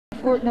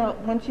No,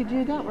 once you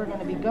do that, we're going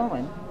to be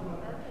going.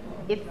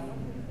 It's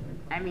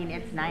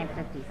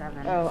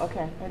 9:57. Oh,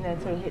 okay. And then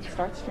so hit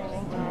start streaming,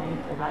 and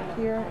then go back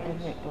here and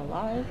hit go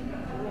live,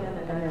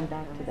 and then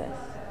back to this.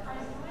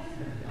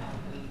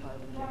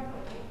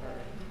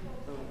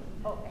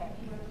 Okay.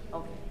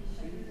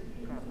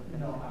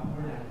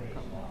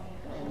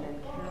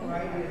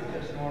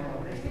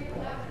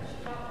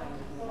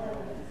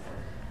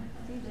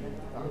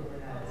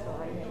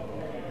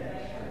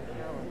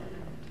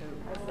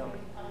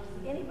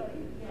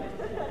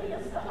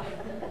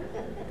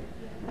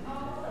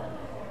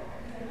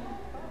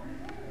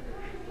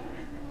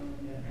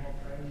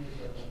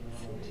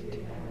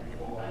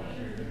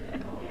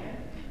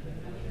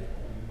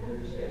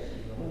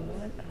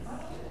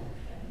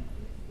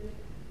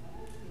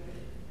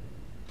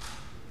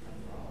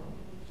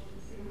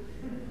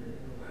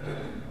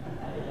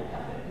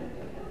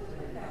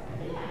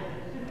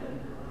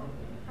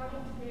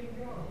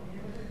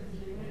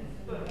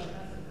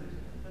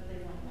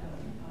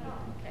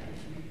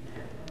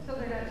 So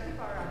they're not too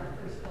far out in the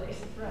first place.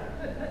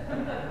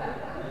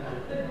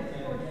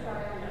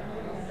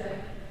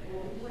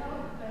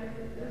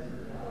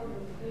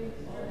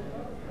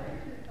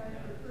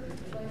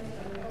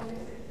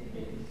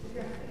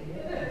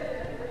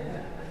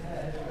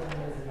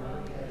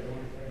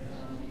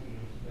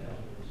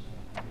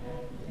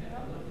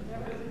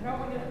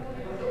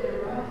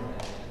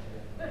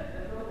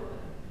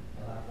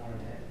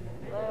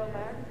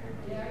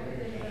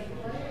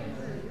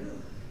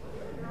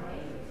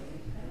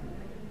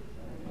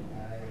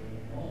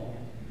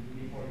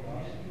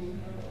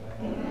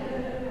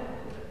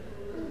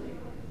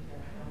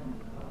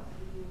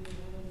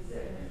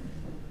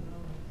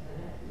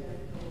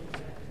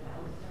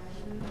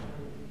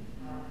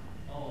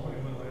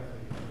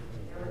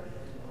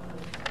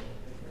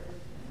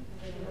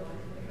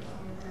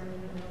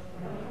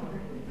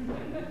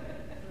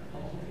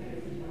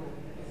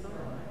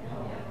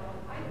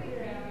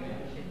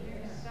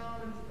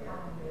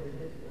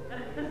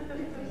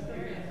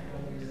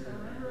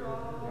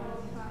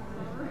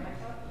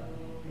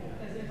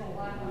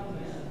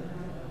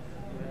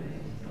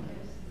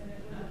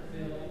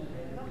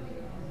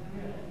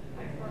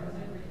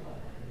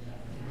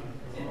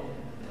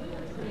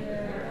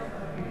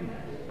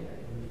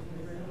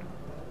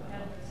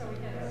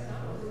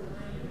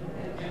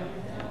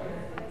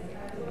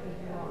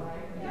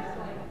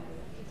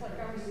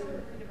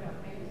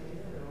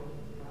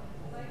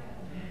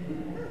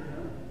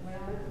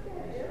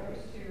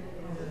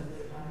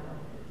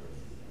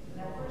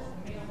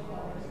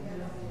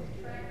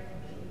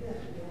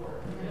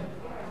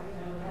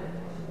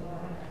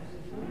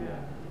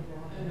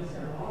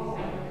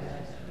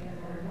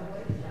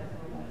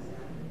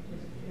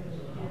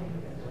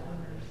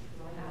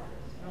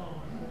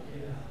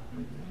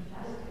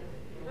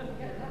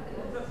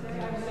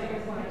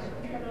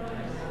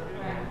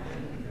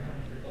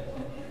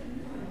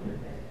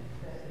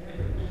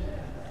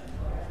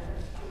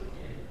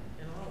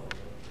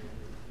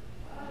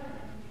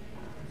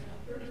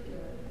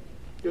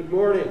 Good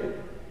morning.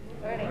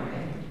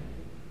 Morning.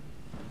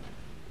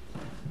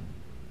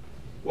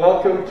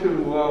 Welcome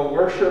to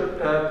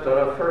worship at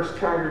First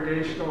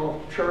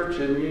Congregational Church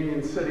in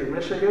Union City,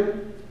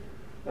 Michigan.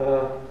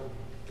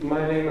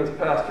 My name is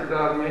Pastor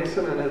Don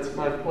Mason, and it's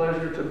my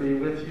pleasure to be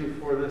with you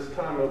for this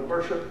time of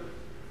worship.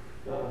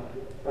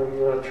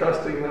 I'm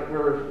trusting that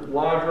we're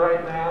live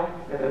right now,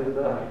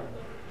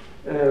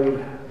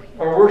 and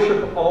our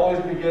worship always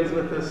begins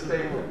with this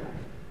statement.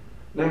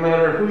 No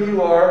matter who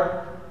you are,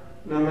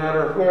 no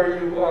matter where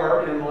you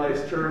are in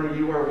life's journey,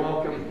 you are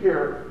welcome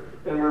here.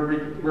 And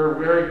we're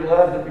very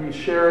glad to be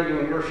sharing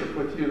and worship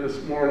with you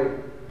this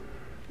morning.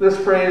 This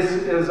phrase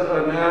is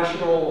a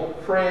national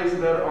phrase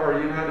that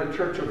our United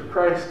Church of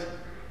Christ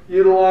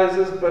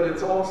utilizes, but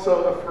it's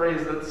also a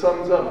phrase that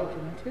sums up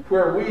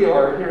where we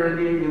are here in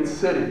Union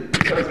City,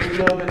 because we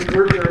know that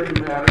your journey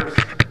matters,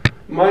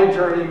 my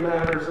journey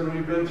matters, and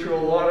we've been through a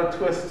lot of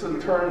twists and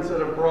turns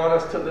that have brought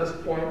us to this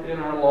point in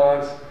our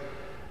lives.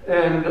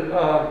 And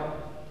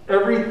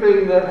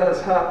everything that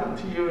has happened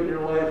to you in your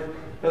life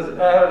has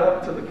added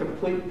up to the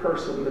complete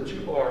person that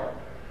you are.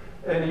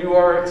 And you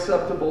are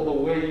acceptable the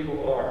way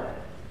you are.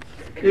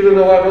 Even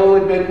though I've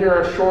only been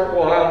here a short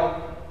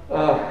while,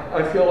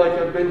 I feel like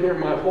I've been here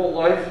my whole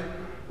life.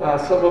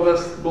 Some of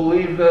us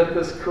believe that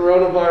this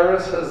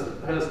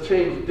coronavirus has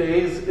changed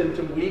days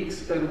into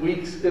weeks, and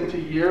weeks into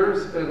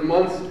years, and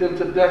months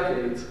into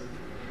decades.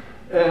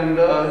 And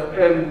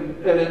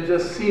it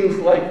just seems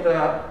like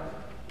that.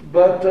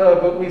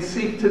 But we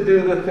seek to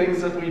do the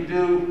things that we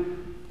do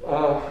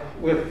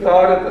with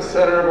God at the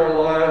center of our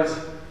lives,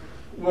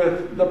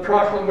 with the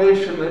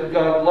proclamation that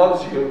God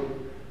loves you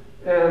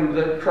and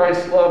that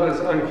Christ's love is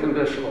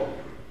unconditional.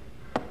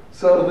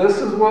 So this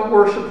is what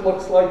worship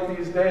looks like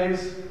these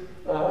days,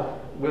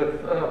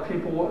 with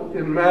people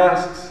in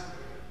masks,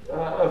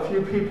 a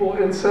few people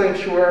in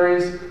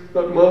sanctuaries,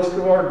 but most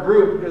of our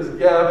group is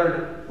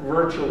gathered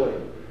virtually.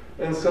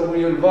 And so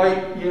we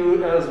invite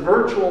you as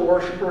virtual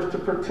worshipers to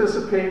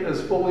participate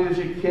as fully as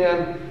you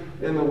can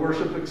in the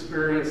worship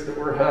experience that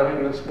we're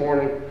having this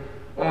morning.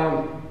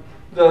 The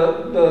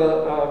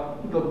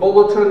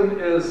bulletin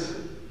is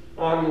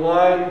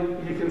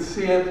online. You can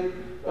see it.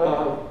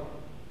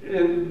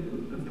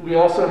 We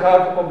also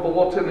have a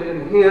bulletin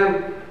in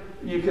hand.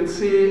 You can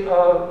see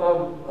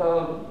the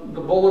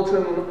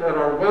bulletin at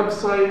our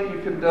website.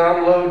 You can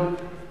download,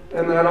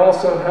 and that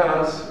also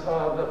has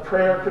the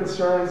prayer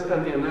concerns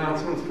and the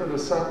announcements for the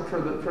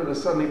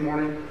Sunday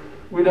morning.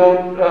 We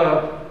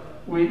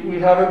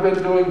haven't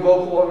been doing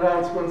vocal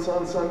announcements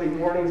on Sunday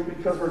mornings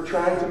because we're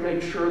trying to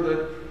make sure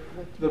that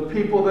the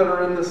people that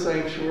are in the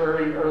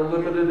sanctuary are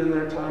limited in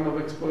their time of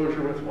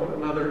exposure with one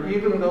another.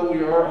 Even though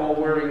we are all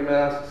wearing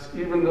masks,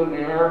 even though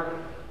we are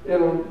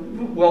in a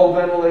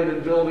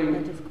well-ventilated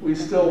building, we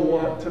still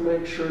want to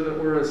make sure that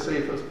we're as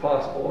safe as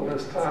possible in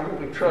this time, and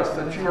we trust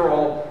that you're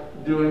all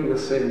doing the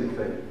same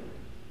thing.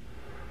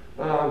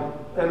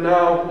 And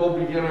now we'll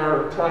begin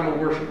our time of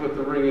worship with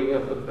the ringing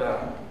of the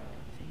bell.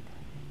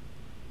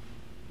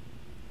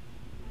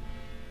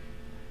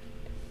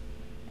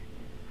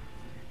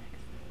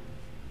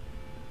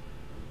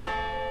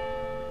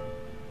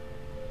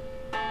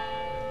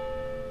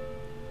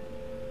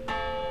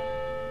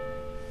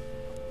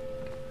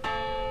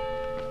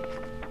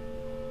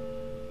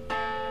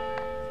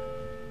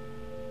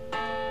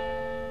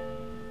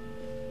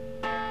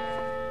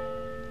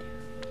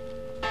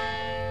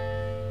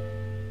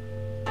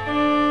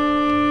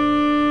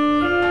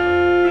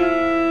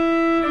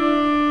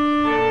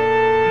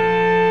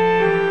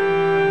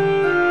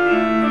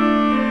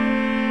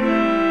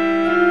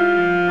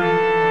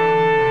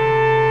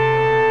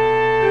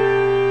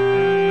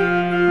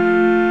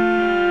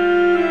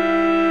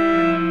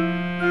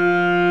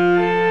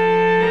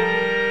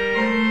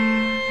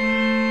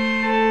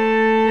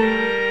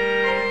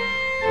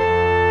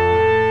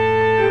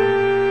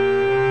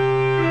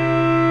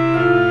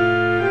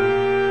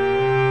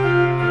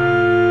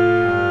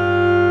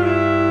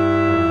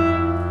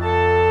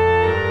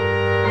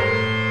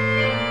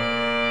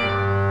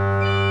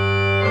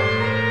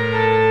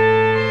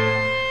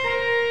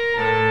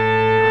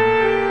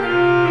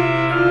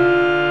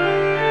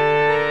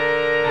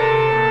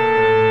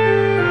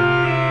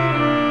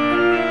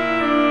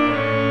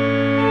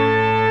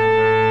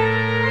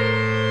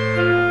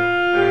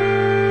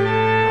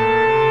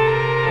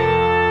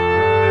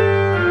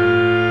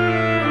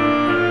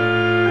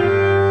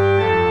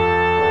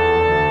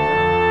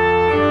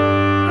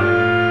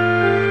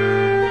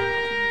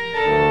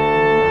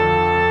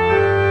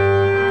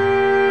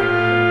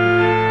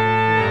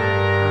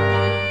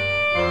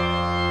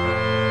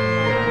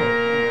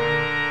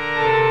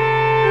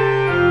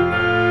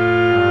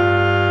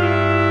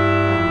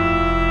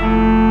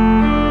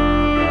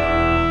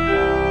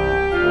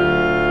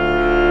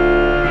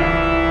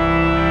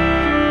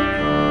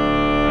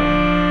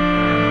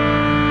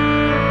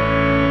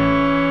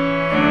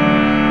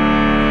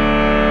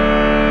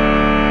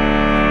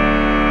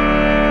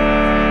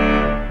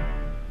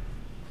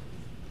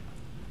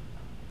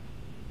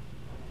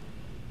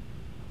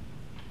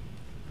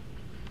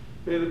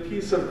 May the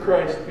peace of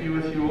Christ be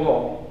with you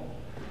all.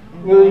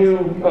 Will you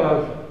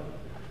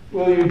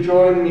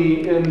join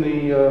me in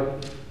the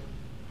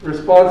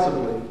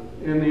responsibly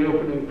in the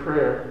opening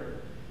prayer?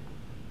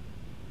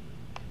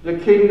 The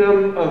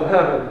kingdom of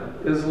heaven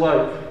is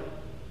like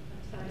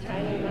A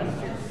tiny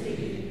mustard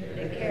seed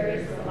that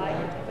carries the light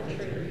of a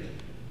tree.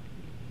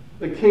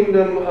 the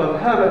kingdom of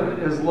heaven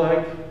is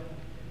like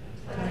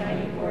A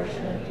tiny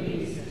portion of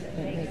yeast that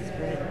makes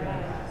bread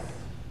rise.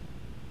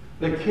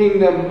 the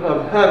kingdom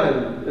of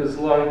heaven is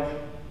like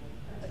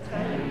A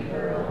tiny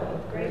pearl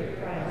of great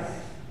price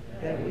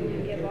that we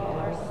would give all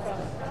our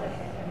stuff to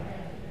heaven.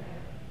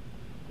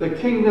 the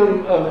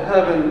kingdom of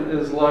heaven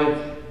is like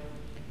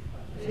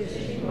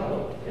Fishing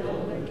boat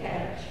filled with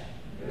catch,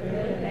 good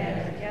and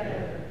bad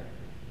together.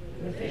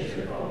 The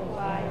fisher folk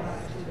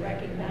wise to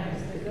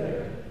recognize the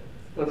good.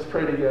 Let's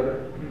pray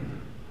together.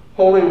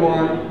 Holy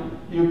One,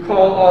 you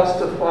call us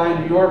to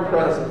find your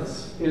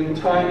presence in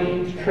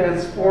tiny,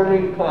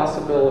 transforming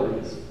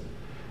possibilities,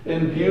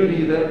 in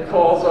beauty that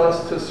calls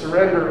us to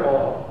surrender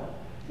all,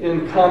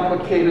 in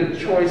complicated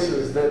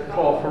choices that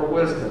call for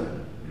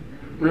wisdom.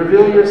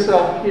 Reveal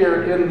yourself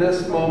here in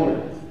this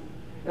moment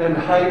and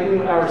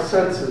heighten our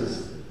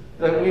senses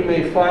that we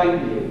may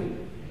find you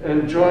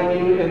and join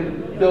you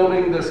in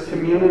building this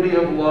community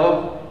of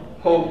love,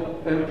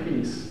 hope, and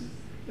peace.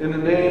 In the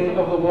name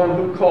of the one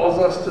who calls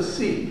us to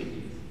seek,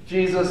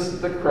 Jesus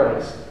the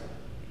Christ.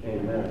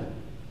 Amen.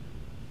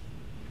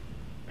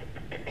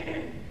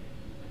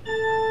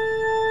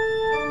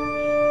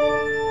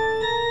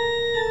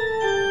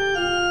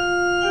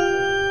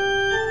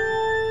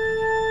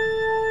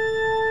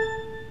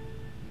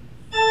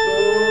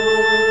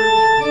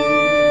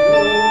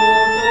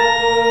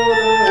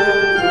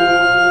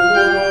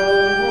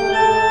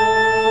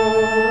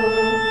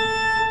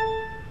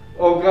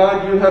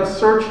 You have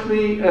searched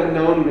me and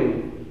known me.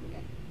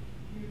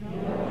 You know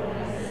when I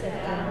sit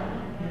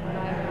down and when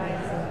I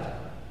rise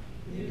up.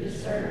 You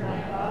discern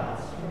my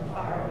thoughts from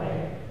far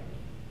away.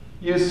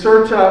 You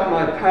search out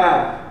my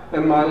path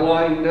and my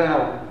lying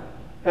down.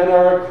 and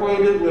are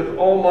acquainted with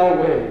all my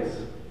ways.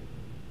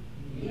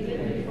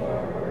 Even before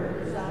a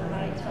word is on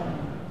my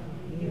tongue,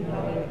 you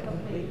know it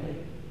completely.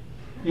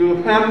 You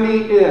hem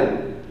me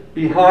in,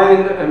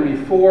 behind and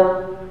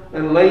before,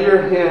 and lay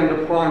your hand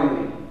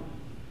upon me.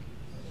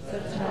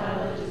 Such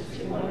knowledge is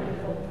too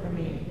wonderful for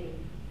me.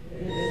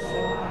 It is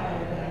so high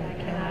that I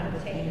cannot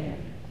attain it.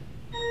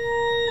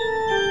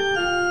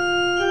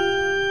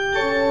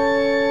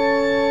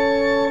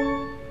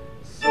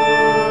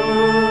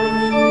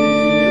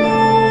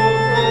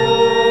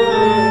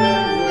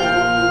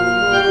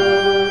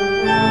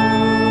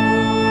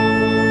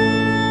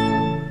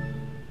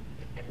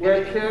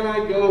 Where can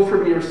I go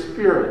from your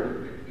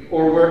spirit,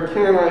 or where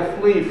can I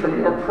flee from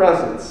your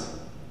presence?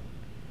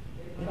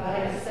 If I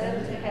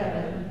ascend to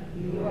heaven,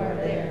 you are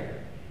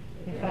there.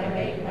 If I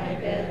make my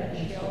bed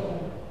in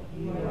Sheol,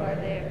 you are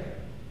there.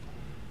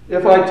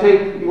 If I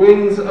take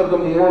wings of the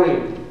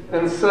morning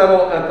and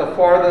settle at the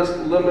farthest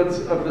limits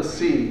of the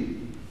sea,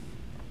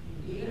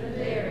 Even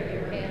there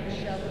your hand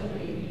shall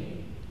lead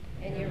me,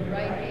 and your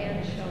right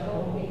hand shall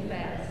hold me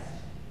fast.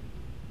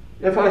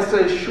 if I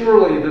say,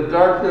 surely the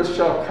darkness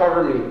shall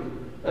cover me,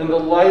 and the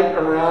light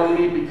around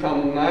me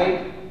become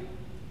night,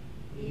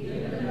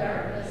 Even the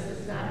darkness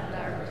is not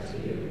dark to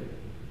you.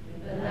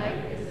 The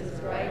night is as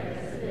bright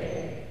as the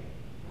day,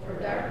 for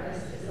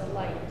darkness is a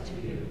light to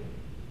you.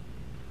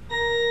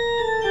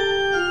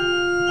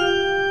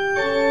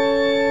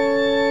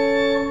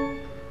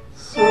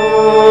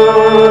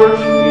 search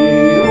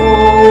me,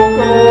 O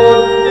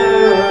God,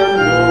 and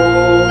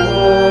know my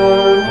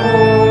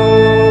heart.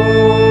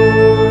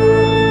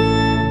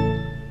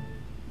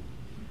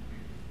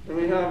 And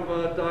we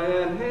have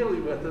Diane Haley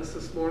with us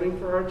this morning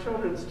for our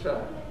children's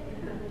chat.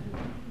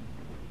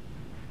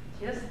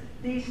 Just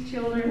these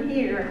children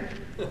here.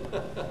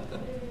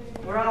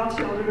 We're all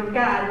children of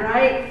God,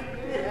 right?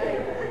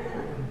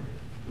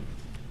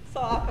 So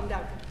I'll come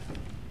down.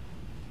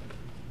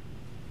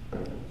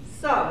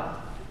 So,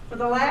 for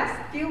the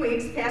last few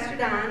weeks, Pastor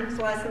Don's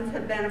lessons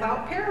have been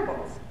about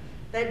parables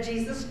that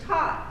Jesus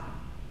taught.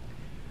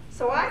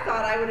 So I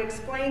thought I would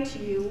explain to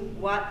you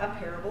what a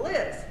parable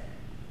is.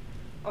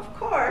 Of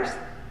course,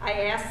 I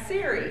asked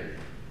Siri.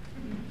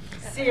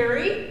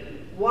 Siri,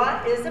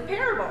 what is a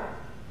parable?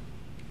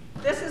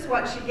 This is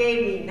what she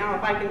gave me. Now,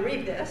 if I can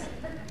read this.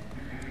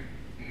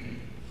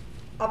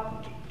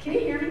 Can you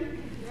hear me?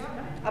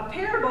 A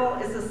parable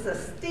is a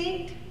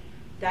succinct,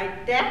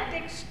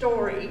 didactic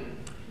story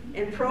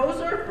in prose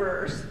or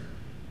verse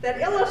that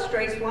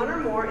illustrates one or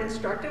more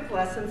instructive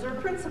lessons or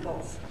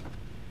principles.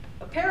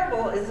 A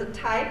parable is a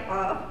type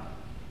of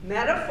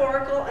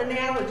metaphorical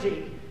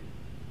analogy.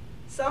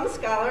 Some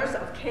scholars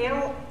of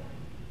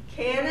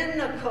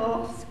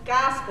canonical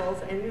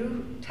Gospels and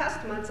New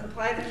Testaments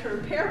apply the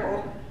term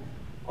parable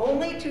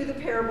only to the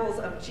parables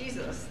of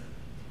Jesus.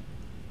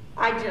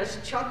 I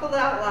just chuckled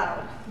out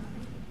loud.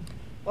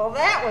 Well,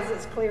 that was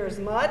as clear as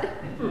mud.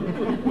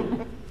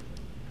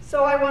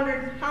 So I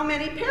wondered how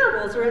many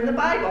parables are in the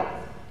Bible.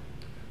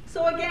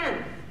 So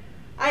again,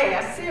 I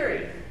asked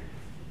Siri.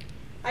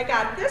 I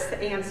got this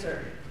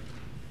answer.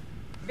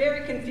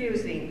 Very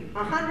confusing.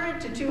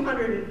 100 to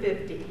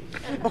 250.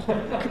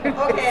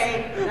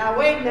 Okay, now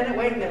wait a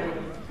minute.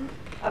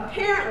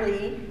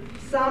 Apparently,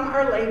 some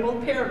are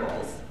labeled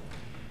parables,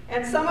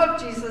 and some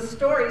of Jesus'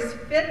 stories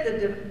fit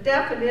the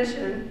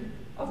definition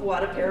of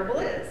what a parable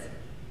is.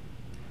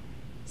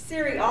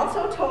 Siri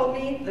also told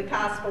me the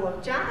Gospel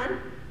of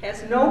John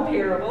has no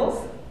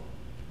parables.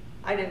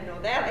 I didn't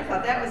know that. I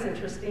thought that was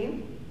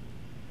interesting.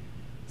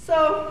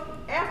 So,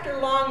 after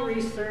long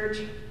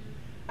research,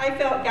 I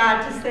felt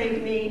God to say to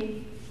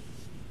me,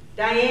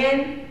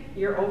 Diane,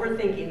 you're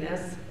overthinking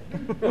this.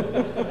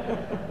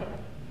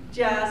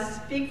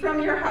 Just speak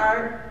from your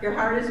heart. Your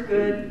heart is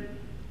good.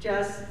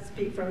 Just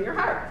speak from your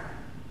heart.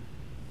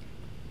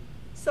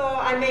 So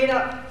I made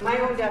up my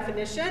own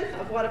definition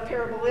of what a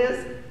parable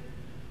is.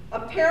 A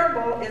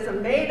parable is a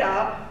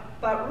made-up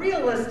but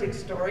realistic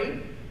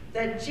story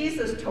that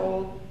Jesus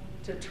told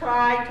to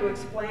try to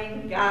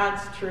explain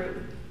God's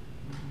truth.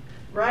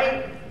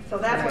 Right? So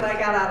that's what I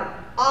got out of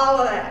all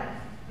of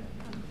that.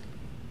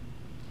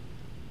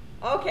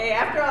 Okay,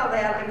 after all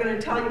that, I'm going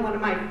to tell you one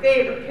of my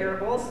favorite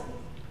parables,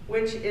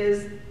 which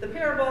is the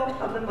parable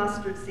of the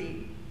mustard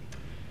seed.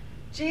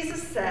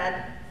 Jesus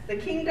said, the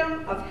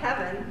kingdom of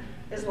heaven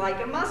is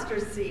like a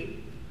mustard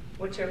seed,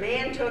 which a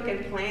man took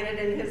and planted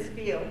in his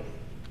field.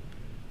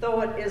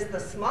 Though it is the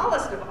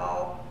smallest of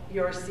all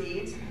your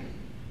seeds,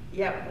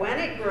 yet when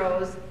it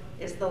grows,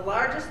 is the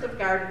largest of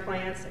garden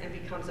plants and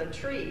becomes a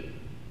tree,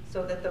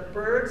 so that the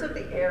birds of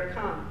the air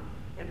come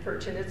and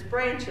perch in its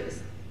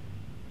branches.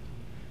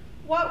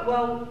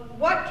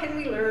 What can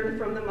we learn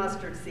from the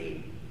mustard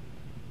seed?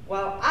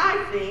 Well,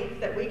 I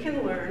think that we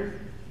can learn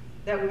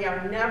that we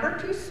are never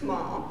too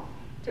small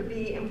to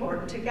be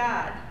important to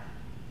God.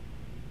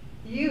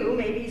 You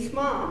may be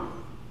small,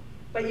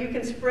 but you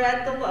can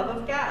spread the love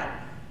of God.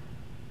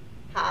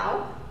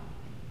 How?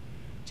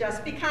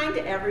 Just be kind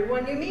to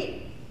everyone you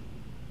meet.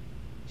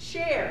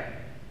 Share.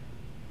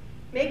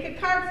 Make a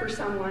card for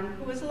someone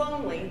who is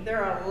lonely.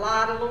 There are a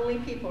lot of lonely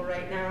people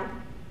right now.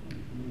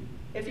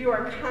 If you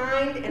are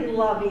kind and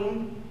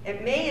loving,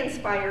 it may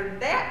inspire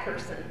that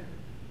person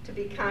to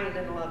be kind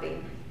and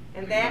loving.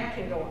 And that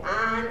can go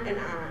on and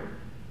on.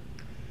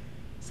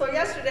 So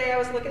yesterday I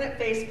was looking at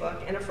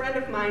Facebook, and a friend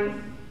of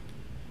mine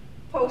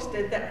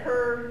posted that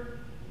her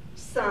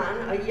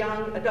son, a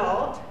young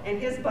adult, and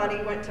his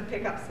buddy went to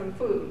pick up some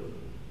food.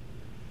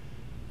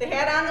 They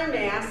had on their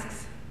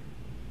masks,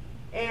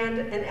 and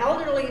an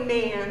elderly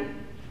man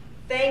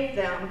thanked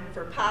them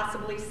for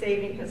possibly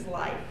saving his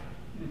life.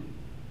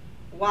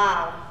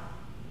 Wow.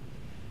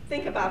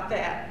 Think about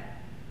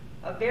that.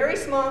 A very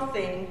small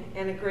thing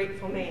and a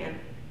grateful man.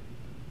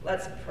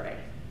 Let's pray.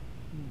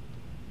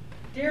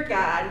 Dear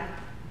God,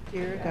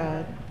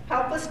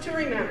 help us to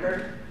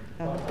remember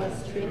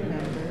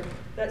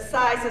that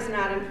size is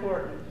not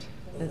important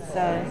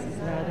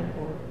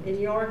in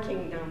your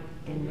kingdom.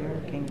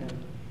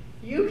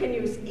 You can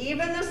use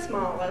even the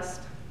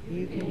smallest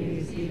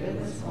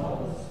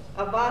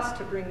of us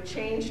to bring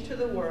change to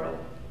the world.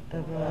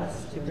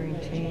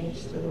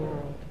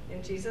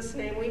 In Jesus'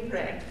 name we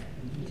pray.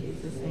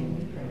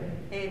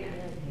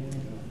 Amen.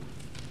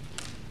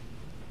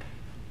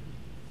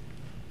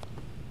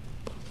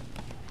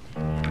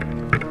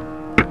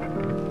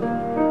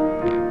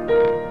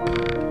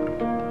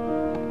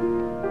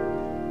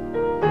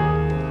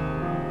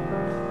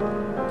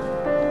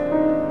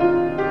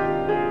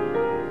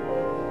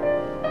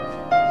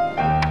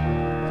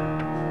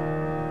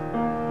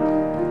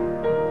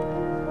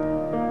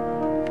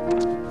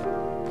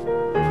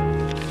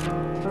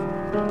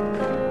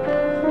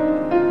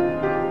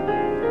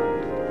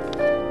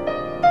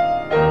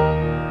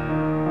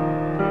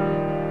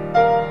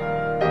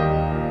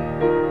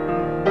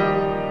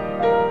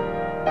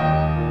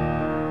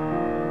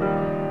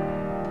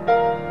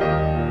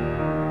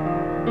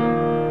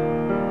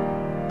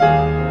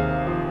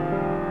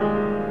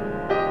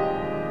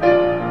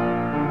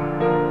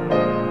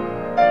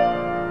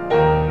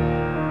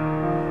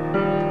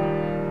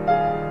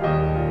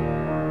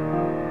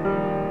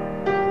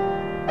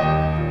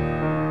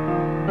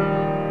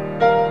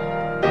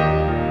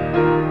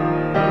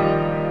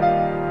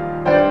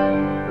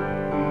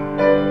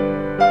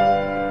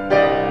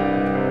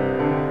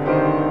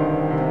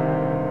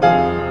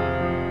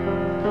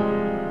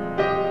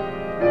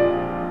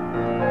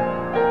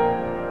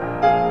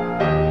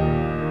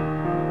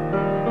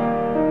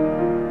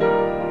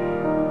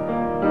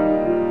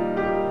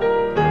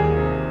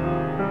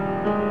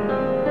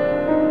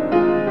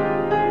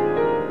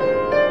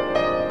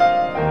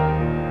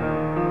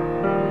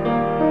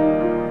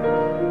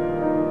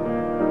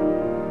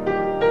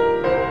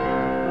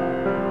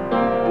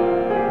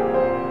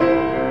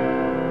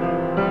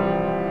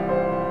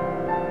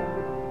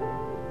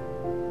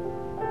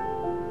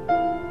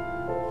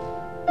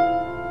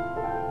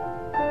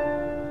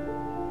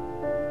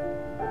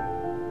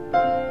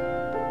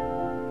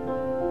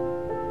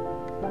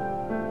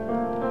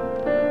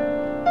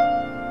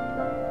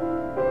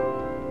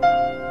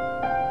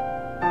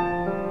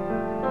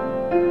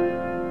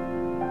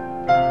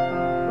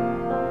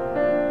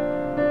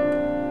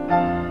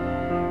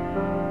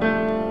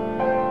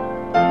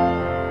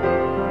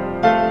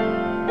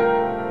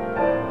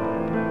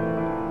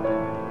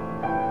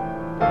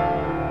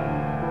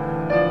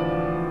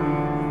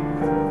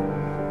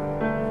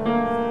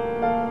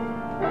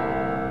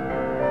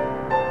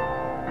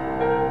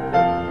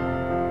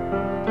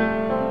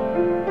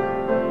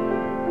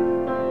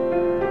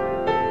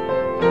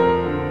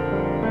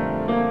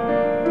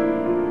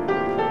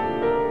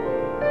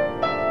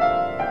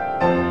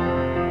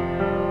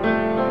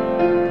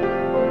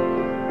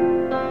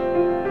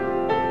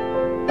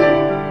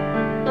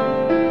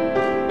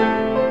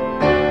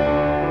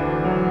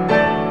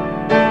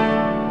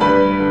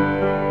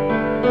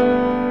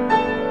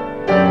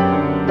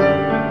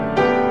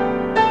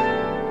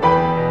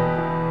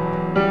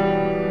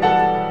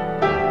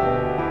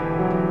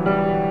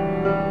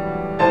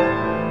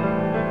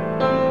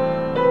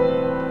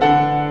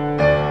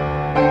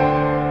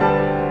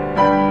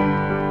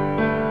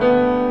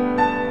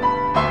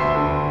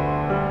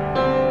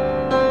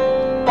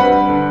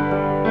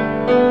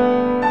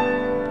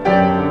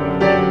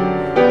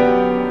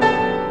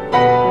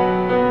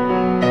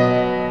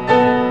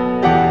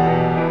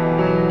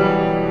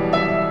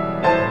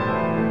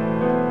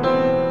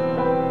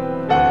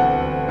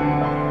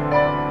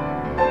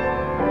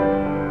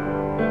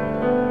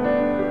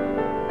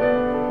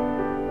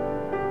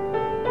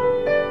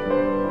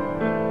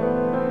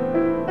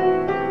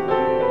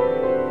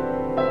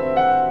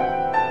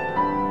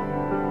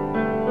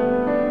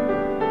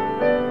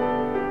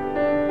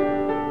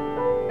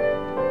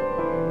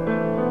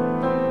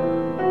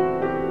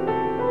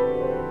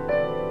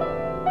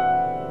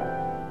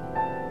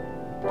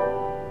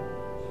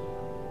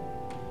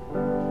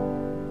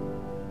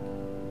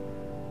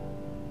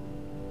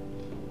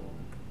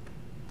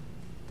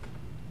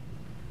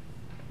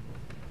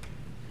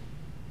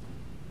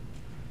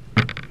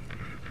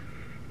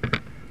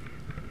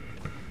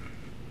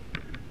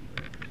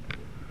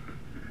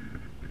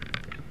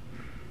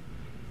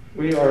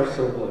 We are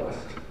so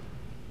blessed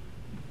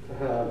to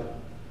have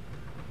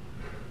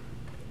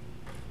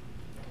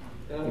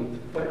them to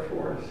fight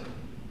for us.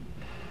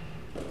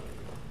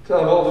 To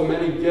have all the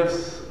many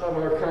gifts of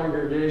our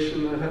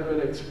congregation that have been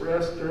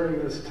expressed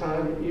during this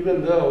time,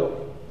 even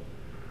though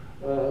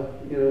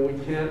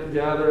we can't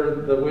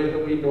gather the way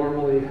that we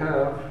normally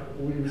have,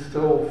 we've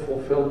still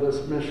fulfilled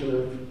this mission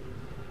of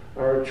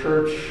our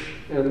church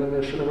and the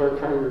mission of our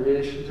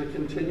congregation to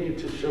continue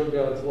to show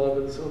God's love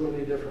in so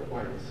many different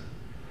ways.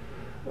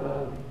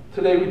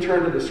 Today we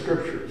turn to the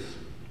scriptures,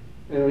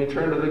 and we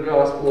turn to the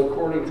gospel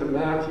according to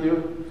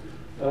Matthew.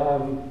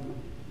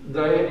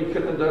 Diane, you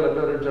couldn't have done a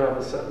better job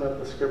of setting up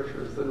the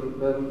scriptures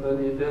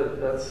than you did.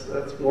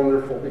 That's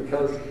wonderful,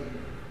 because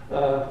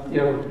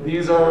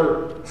these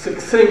are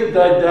succinct,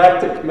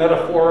 didactic,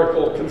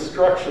 metaphorical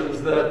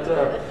constructions that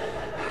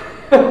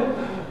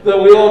that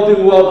we all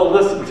do well to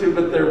listen to,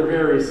 but they're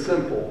very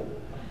simple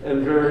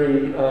and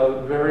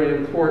very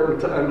important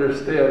to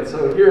understand.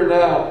 So here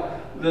now,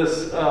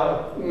 this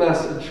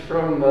message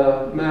from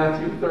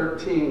Matthew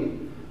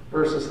 13,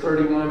 verses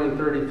 31 and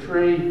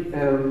 33,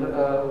 and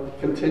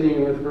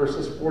continuing with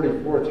verses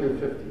 44 through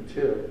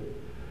 52.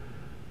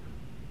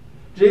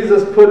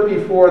 Jesus put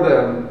before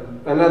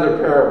them another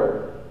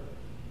parable.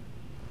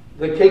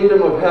 The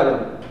kingdom of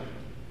heaven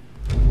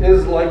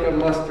is like a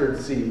mustard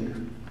seed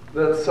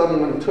that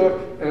someone took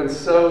and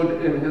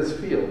sowed in his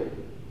field.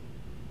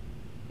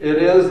 It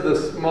is the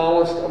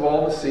smallest of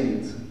all the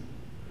seeds,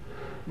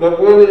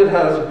 but when it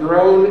has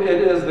grown,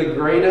 it is the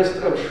greatest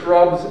of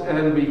shrubs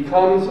and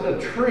becomes a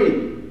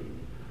tree,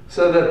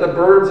 so that the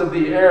birds of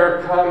the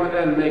air come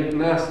and make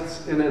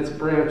nests in its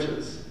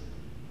branches.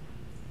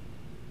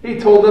 He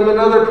told them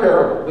another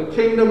parable. The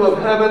kingdom of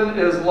heaven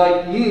is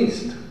like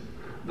yeast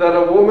that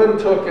a woman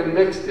took and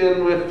mixed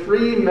in with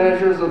 3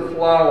 measures of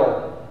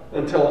flour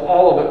until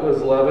all of it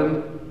was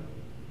leavened.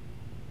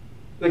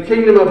 The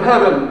kingdom of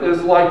heaven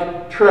is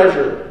like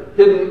treasure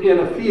hidden in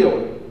a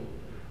field,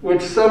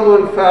 which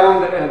someone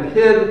found and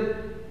hid.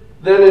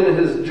 Then in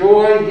his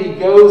joy he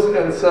goes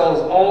and sells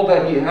all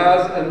that he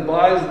has and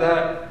buys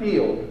that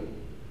field.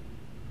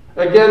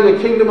 Again, the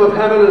kingdom of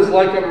heaven is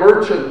like a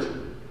merchant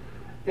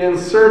in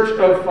search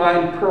of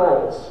fine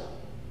pearls.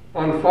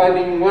 On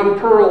finding one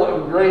pearl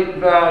of great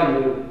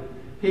value,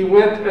 he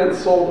went and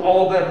sold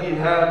all that he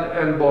had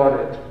and bought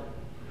it.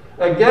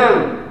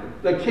 Again,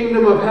 the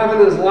kingdom of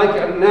heaven is like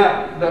a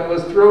net that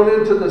was thrown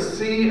into the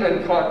sea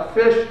and caught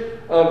fish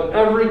of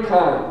every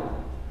kind.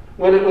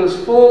 When it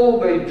was full,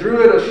 they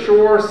drew it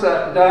ashore,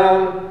 sat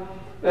down,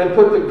 and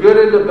put the good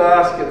into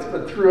baskets,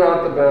 but threw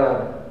out the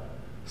bad.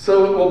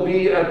 So it will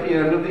be at the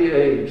end of the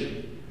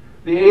age.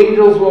 The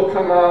angels will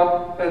come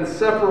out and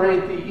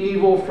separate the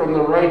evil from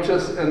the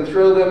righteous and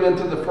throw them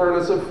into the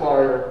furnace of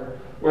fire,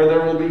 where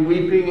there will be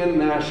weeping and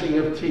gnashing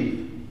of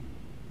teeth.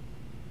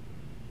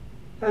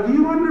 Have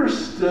you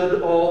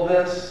understood all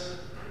this?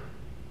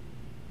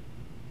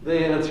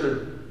 They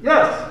answered,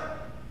 yes.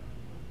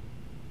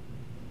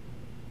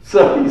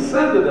 So he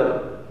said to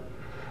them,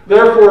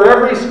 therefore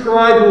every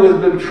scribe who has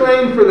been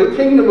trained for the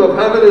kingdom of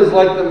heaven is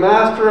like the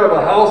master of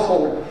a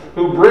household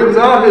who brings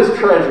out his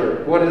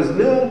treasure, what is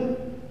new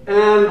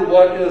and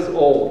what is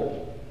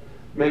old.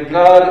 May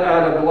God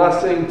add a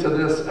blessing to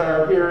this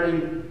our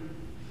hearing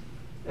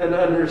and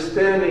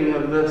understanding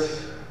of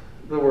this,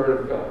 the word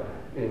of God.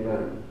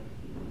 Amen.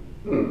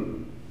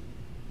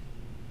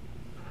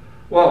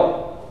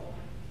 Well,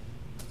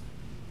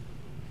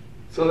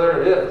 so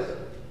there it is.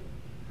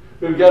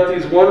 We've got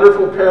these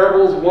wonderful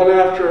parables, one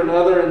after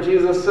another, and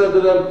Jesus said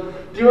to them,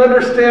 do you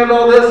understand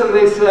all this? And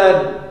they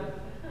said,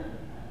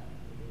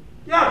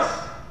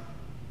 yes.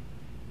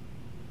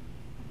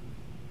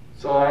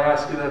 So I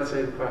ask you that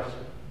same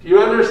question. Do you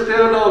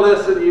understand all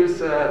this? And you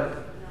said,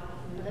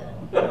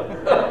 no.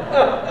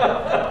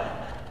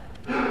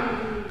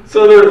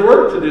 So there's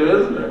work to do,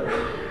 isn't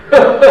there?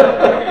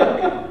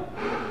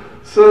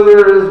 So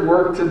there is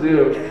work to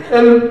do.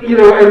 And,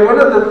 and one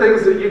of the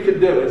things that you could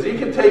do is you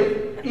could take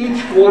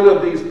each one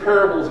of these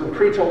parables and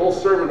preach a whole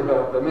sermon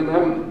about them, and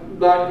I'm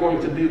not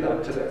going to do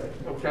that today,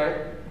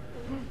 okay?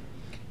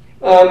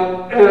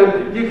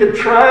 And you can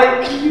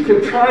try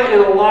in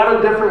a lot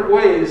of different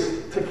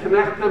ways to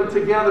connect them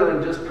together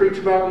and just preach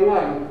about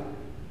one.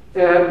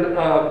 And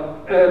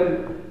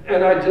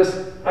I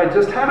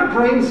just had a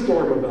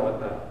brainstorm about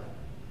that.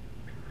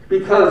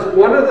 Because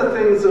one of the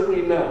things that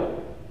we know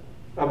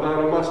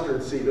about a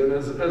mustard seed, and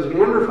as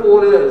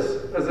wonderful as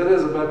it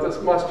is about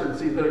this mustard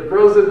seed, that it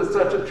grows into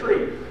such a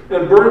tree,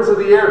 and birds of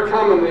the air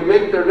come and they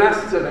make their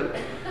nests in it.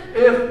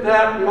 If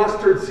that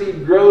mustard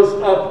seed grows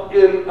up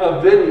in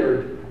a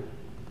vineyard,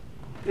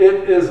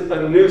 it is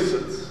a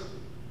nuisance.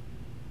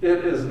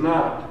 It is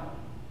not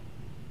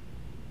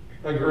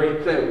a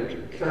great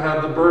thing to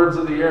have the birds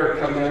of the air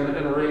come in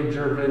and raid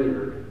your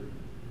vineyard.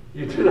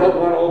 You do not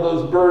want all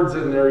those birds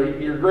in there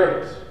eating your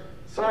grapes.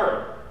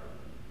 Sorry.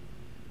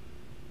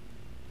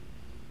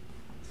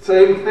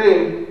 Same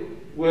thing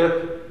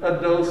with a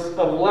dose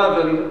of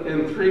leaven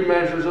in 3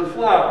 measures of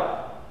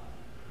flour.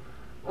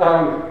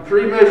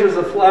 3 measures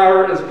of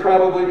flour is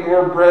probably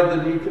more bread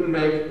than you can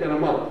make in a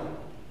month.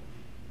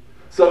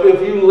 So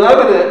if you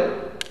leaven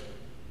it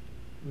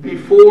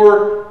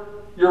before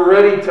you're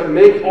ready to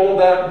make all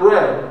that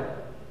bread,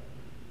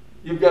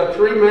 you've got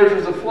 3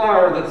 measures of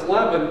flour that's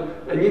leavened,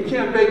 and you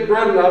can't bake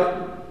bread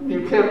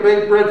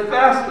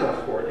fast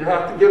enough for it. You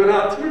have to give it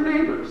out to your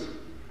neighbors.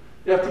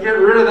 You have to get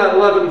rid of that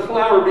leavened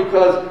flour,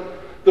 because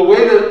the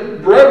way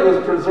that bread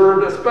was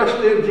preserved,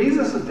 especially in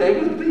Jesus' day,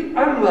 was to be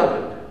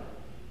unleavened.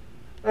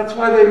 That's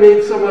why they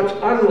made so much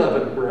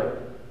unleavened bread.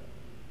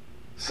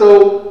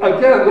 So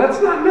again,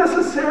 that's not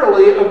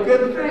necessarily a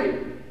good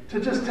thing, to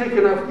just take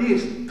enough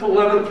yeast to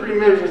leaven 3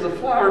 measures of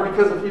flour,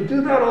 because if you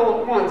do that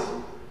all at once,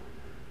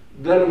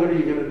 then what are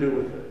you going to do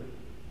with it?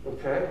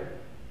 Okay?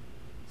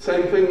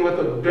 Same thing with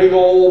a big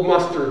old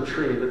mustard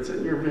tree that's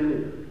in your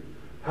vineyard.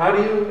 How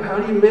do you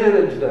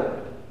manage that?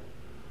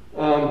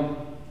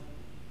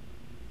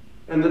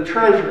 And the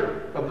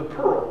treasure of the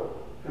pearl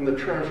and the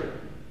treasure.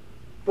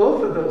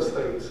 Both of those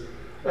things.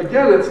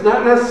 Again, it's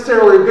not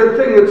necessarily a good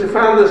thing that you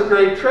found this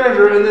great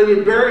treasure and then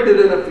you buried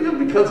it in a field,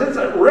 because it's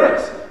at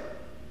risk.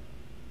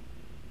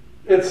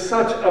 It's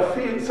such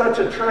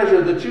a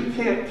treasure that you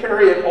can't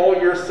carry it all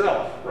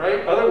yourself,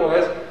 right?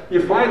 Otherwise,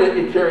 you find it,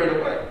 you carry it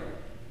away.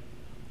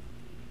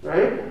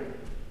 Right?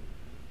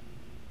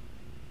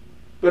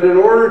 But in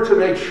order to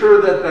make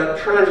sure that that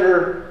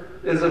treasure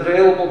is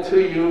available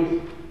to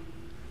you,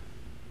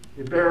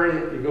 you bury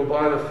it, you go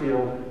by the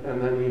field,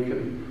 and then you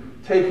can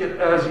take it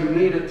as you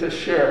need it to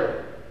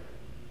share.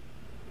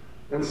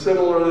 And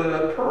similarly,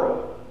 that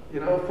pearl,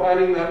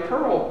 finding that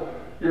pearl,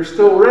 you're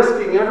still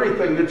risking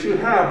everything that you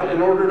have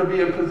in order to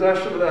be in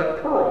possession of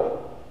that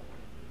pearl.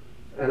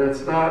 And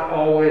it's not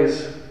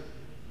always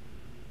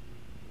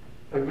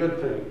a good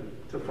thing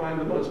to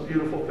find the most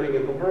beautiful thing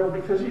in the world,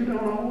 because you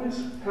don't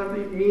always have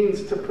the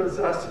means to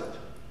possess it.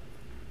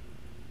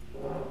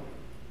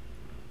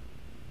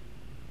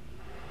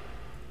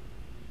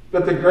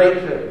 But the great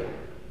thing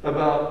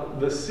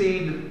about the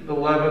seed, the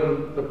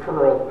leaven, the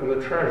pearl, and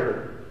the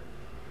treasure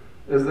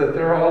is that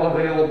they're all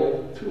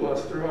available to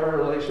us through our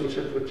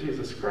relationship with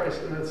Jesus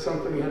Christ, and it's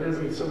something that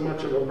isn't so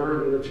much of a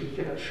burden that you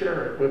can't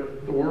share it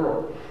with the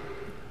world.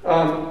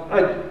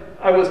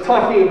 I was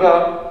talking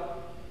about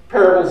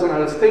parables, and I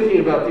was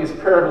thinking about these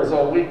parables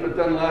all week, but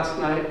then last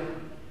night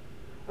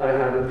I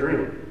had a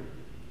dream.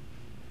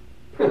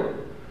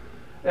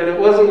 And it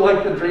wasn't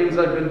like the dreams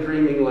I've been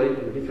dreaming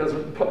lately, because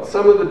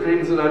some of the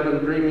dreams that I've been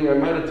dreaming, I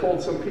might have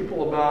told some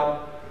people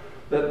about,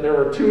 that there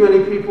were too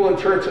many people in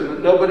church and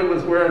that nobody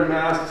was wearing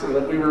masks and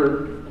that we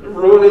were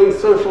ruining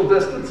social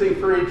distancing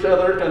for each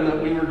other and that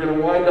we were going to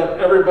wind up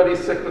everybody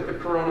sick with the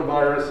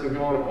coronavirus and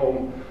going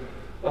home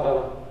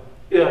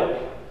ill.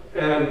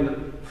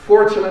 And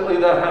fortunately,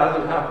 that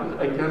hasn't happened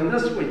again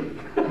this week.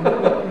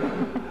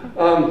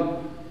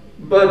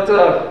 But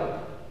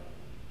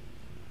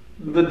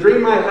the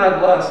dream I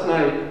had last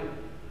night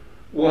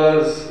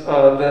was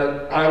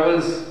that I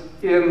was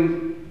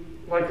in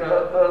like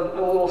a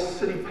little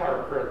city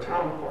park or a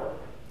town park.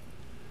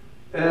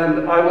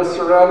 And I was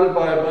surrounded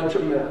by a bunch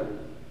of men.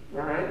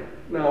 All right?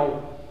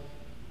 Now,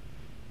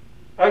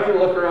 I can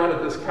look around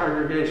at this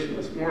congregation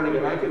this morning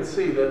and I can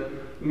see that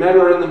men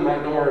are in the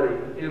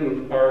minority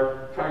in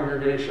our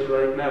congregation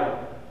right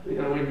now.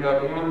 We've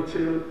got 1,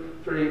 2,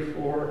 3,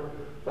 4,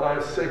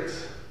 5,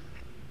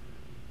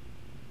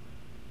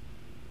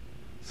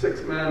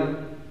 6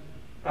 men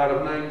out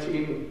of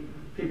 19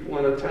 people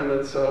in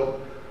attendance.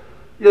 So,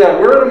 yeah,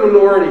 we're in a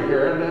minority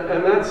here,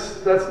 and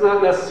that's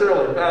not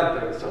necessarily a bad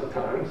thing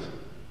sometimes.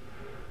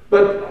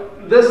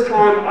 But this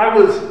time I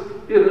was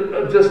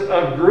in just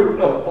a group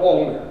of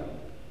all men.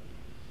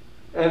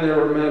 And there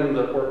were men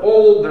that were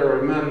old, there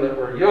were men that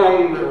were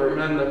young, there were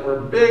men that were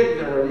big,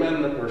 there were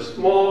men that were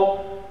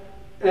small,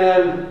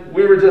 and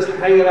we were just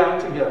hanging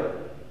out together.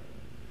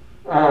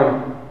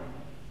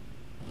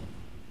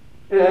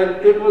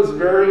 And it was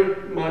very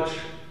much,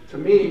 to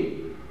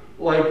me,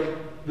 like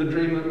the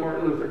dream that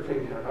Martin Luther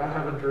King had. I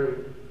have a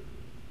dream.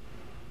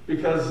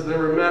 Because there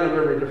were men of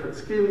every different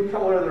skin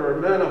color, there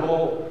were men of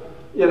all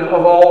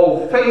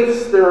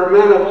faiths, there were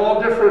men of all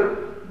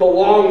different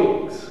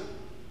belongings.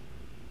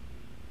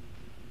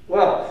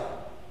 Wealth,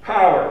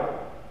 power.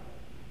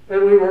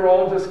 And we were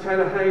all just kind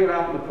of hanging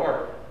out in the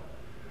park.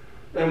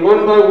 And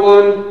one by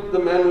one, the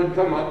men would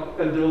come up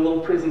and do a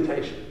little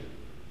presentation.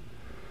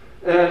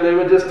 And they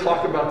would just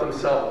talk about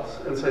themselves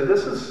and say,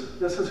 this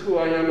is who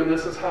I am, and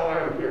this is how I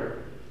am here.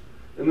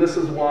 And this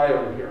is why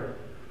I'm here.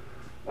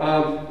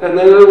 And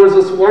then there was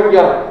this one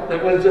guy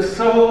that was just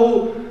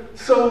so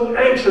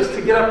anxious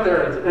to get up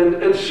there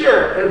and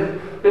share.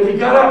 And he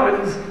got up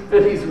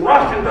and he's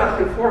rocking back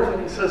and forth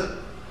and he says,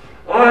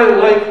 I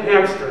like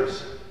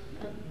hamsters.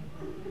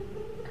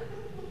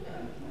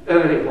 And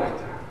then he walked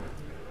down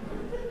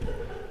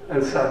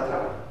and sat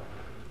down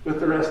with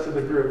the rest of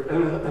the group.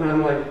 And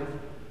I'm like,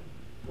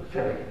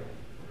 okay.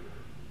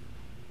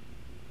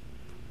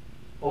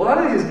 A lot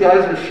of these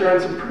guys are sharing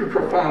some pretty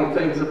profound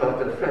things about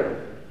their faith.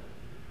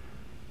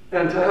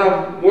 And to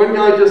have one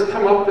guy just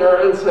come up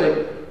there and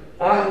say,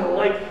 I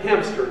like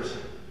hamsters.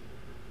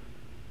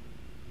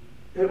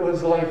 It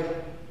was like,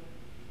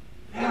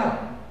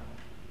 yeah.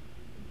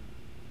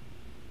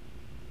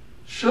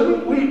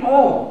 shouldn't we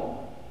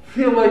all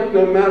feel like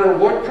no matter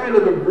what kind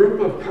of a group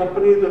of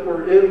company that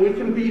we're in, we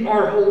can be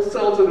our whole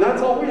selves, and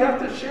that's all we have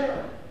to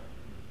share?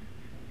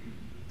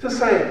 To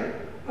say,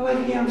 I like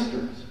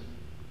hamsters.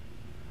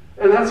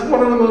 And that's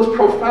one of the most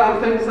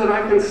profound things that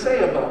I can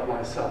say about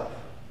myself.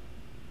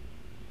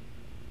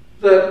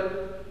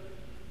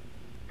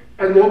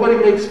 And nobody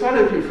makes fun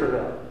of you for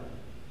that.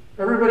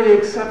 Everybody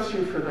accepts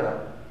you for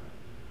that.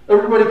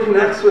 Everybody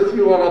connects with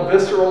you on a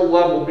visceral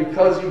level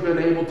because you've been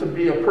able to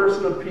be a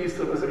person of peace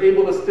that was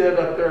able to stand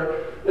up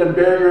there and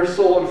bare your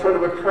soul in front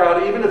of a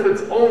crowd, even if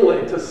it's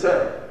only to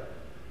say,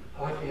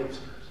 I like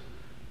hamsters.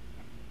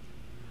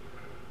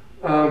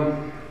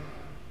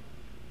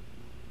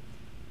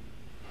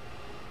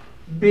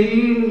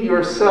 Being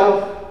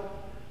yourself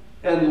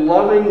and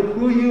loving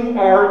who you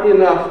are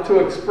enough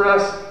to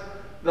express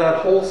that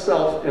whole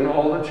self in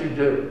all that you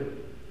do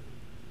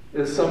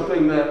is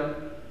something that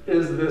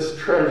is this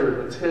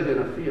treasure that's hid in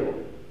a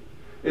field.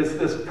 It's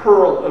this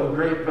pearl of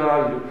great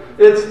value.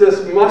 It's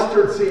this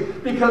mustard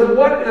seed. Because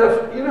what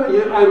if,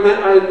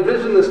 I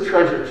envision this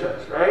treasure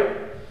chest, right?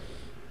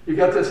 You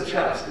got this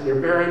chest and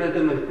you're burying it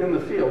in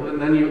the field,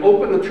 and then you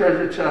open the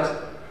treasure chest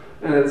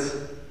and it's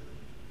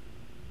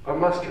a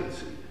mustard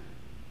seed.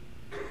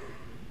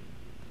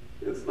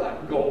 It's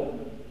not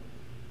gold.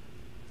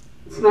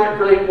 It's not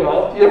great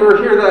wealth. You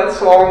ever hear that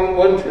song,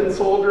 One Tin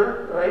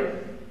Soldier, right?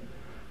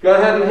 Go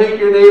ahead and hate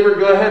your neighbor.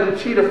 Go ahead and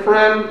cheat a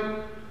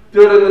friend.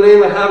 Do it in the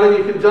name of heaven.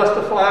 You can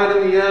justify it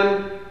in the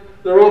end.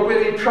 There won't be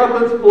any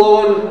trumpets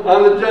blowing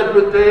on the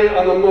judgment day,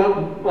 on the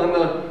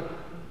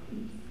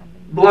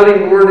bloody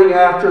morning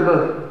after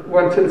the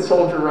One Tin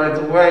Soldier rides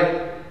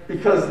away,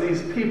 because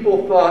these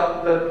people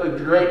thought that the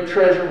great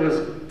treasure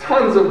was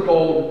tons of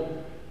gold,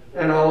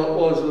 and all it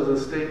was a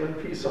statement,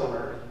 peace on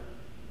earth.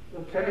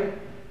 Okay?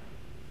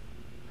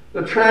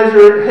 The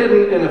treasure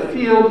hidden in a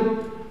field,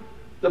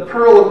 the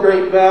pearl of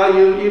great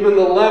value, even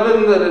the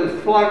leaven that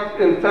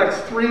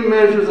infects 3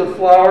 measures of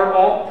flour,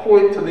 all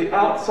point to the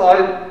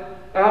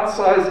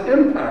outsized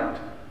impact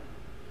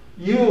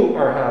you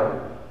are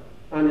having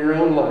on your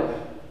own life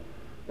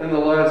and the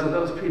lives of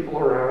those people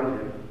around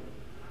you.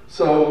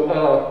 So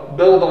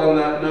build on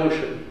that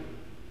notion.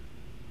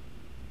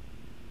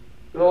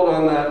 Build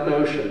on that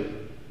notion.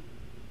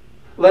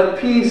 Let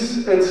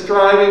peace and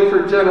striving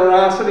for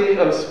generosity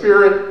of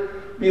spirit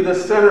be the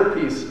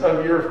centerpiece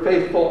of your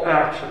faithful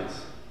actions.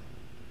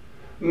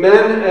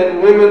 Men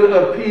and women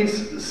of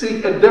peace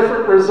seek a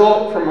different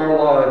result from our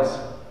lives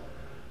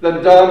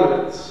than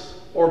dominance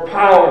or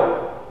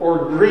power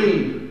or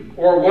greed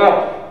or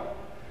wealth,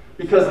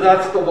 because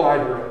that's the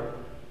wide road.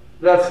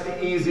 That's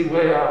the easy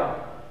way out.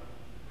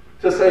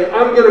 To say,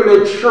 I'm going to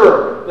make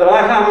sure that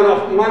I have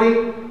enough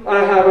money,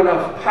 I have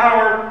enough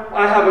power,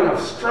 I have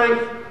enough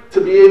strength to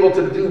be able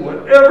to do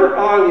whatever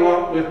I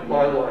want with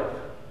my life.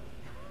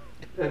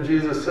 And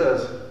Jesus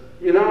says,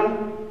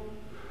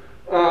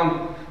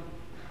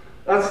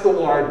 that's the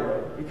wide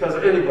road, because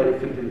anybody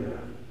can do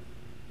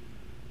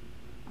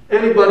that.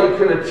 Anybody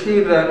can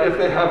achieve that if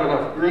they have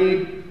enough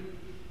greed,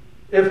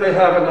 if they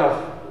have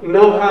enough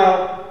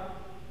know-how,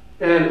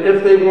 and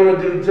if they want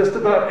to do just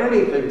about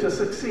anything to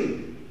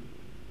succeed.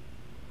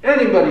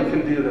 Anybody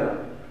can do that.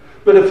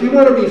 But if you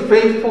want to be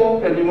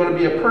faithful and you want to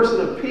be a person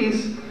of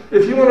peace,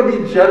 if you want to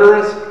be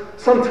generous,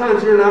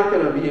 sometimes you're not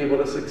going to be able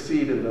to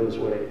succeed in those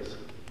ways.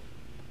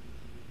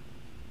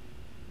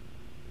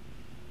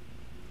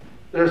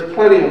 There's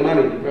plenty of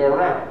money to go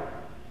around.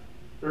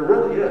 There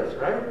really is,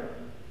 right?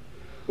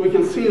 We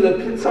can see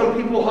that some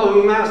people have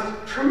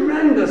amassed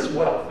tremendous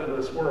wealth in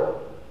this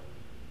world.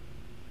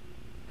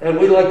 And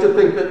we like to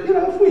think that,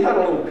 if we had a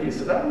little piece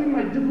of that, we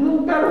might do a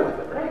little better with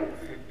it, right?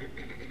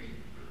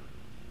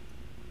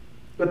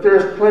 But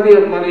there's plenty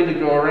of money to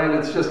go around.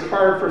 It's just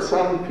hard for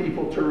some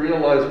people to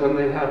realize when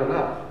they have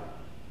enough.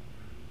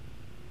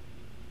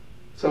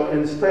 So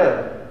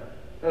instead,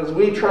 as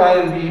we try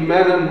and be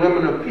men and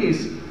women of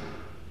peace,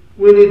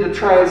 we need to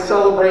try and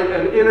celebrate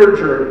an inner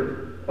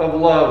journey of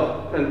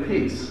love and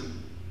peace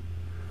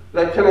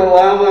that can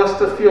allow us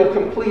to feel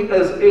complete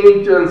as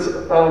agents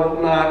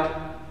of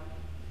not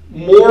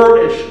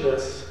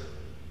more-ishness,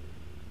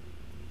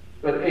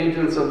 but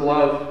agents of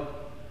love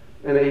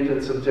and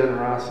agents of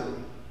generosity.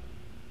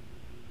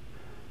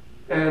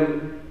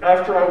 And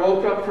after I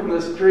woke up from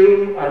this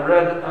dream, I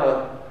read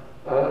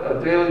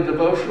a daily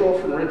devotional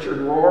from Richard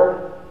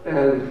Rohr,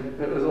 and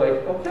it was like,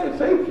 okay,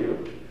 thank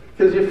you,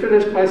 because you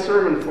finished my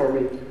sermon for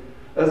me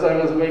as I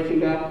was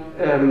waking up.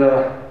 And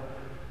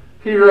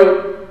he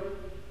wrote,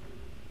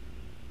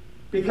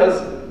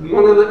 because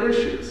one of the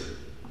issues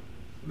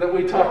that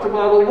we talked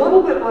about a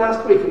little bit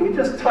last week, and we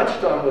just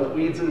touched on with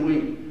weeds and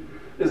wheat,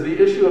 is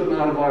the issue of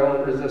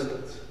nonviolent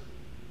resistance.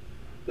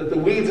 That the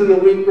weeds and the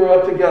wheat grow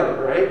up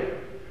together, right?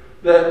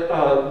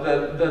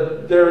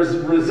 That there's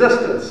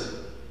resistance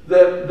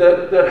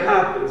that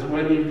happens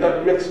when you've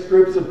got mixed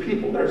groups of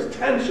people. There's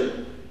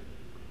tension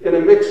in a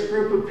mixed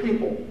group of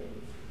people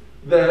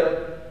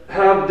that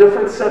have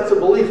different sets of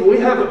belief. And we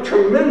have a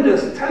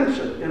tremendous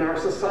tension in our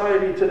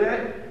society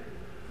today.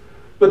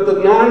 But the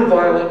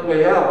nonviolent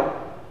way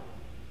out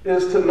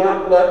is to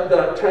not let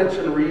that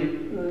tension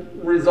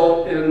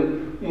result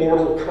in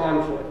mortal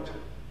conflict,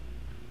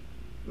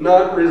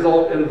 not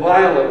result in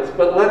violence,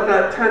 but let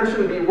that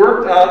tension be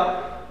worked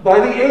out by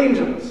the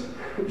angels.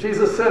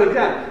 Jesus said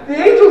again, the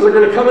angels are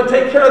going to come and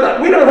take care of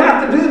that. We don't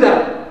have to do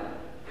that.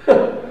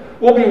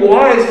 We'll be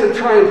wise to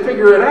try and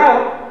figure it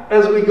out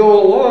as we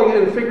go along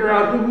and figure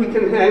out who we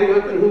can hang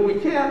with and who we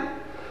can't,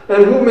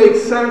 and who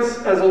makes sense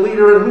as a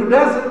leader and who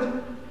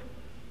doesn't.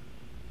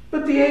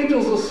 But the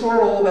angels will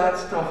sort all that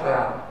stuff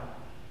out.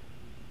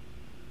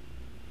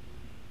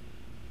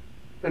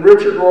 And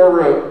Richard Rohr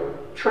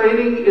wrote,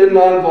 training in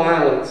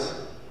nonviolence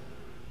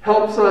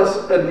helps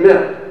us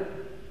admit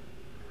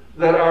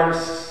that our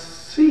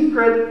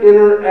secret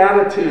inner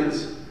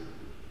attitudes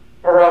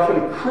are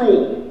often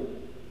cruel,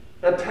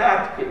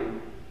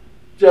 attacking,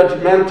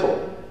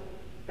 judgmental,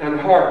 and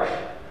harsh.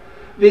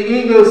 The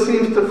ego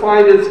seems to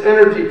find its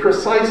energy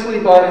precisely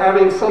by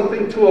having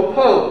something to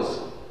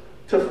oppose,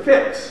 to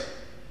fix,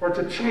 or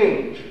to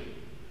change.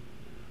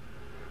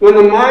 When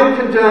the mind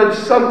can judge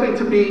something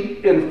to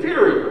be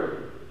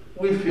inferior,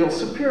 we feel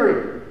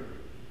superior.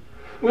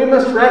 We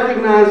must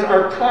recognize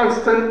our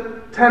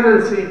constant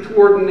tendency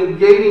toward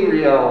negating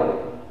reality,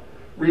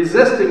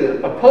 resisting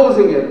it,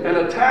 opposing it, and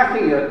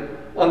attacking it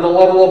on the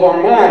level of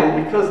our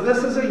mind, because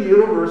this is a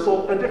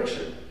universal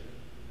addiction.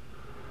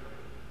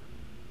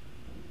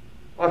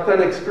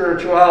 Authentic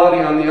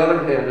spirituality, on the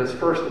other hand, is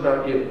first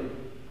about you,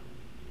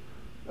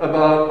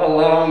 about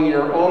allowing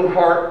your own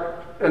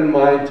heart and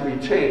mind to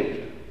be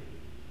changed.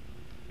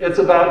 It's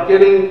about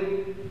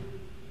getting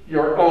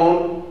your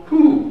own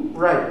who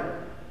right.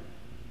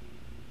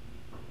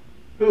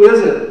 Who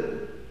is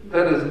it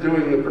that is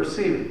doing the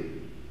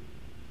perceiving?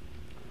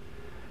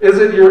 Is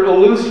it your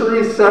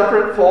illusory,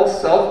 separate,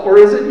 false self, or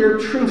is it your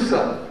true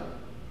self,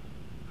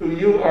 who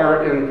you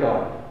are in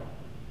God?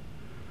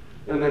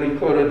 And then he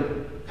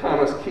quoted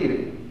Thomas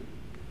Keating.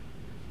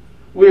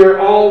 We are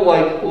all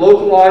like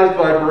localized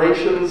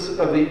vibrations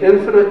of the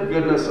infinite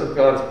goodness of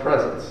God's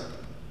presence.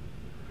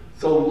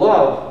 So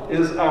love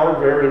is our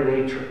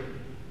very nature.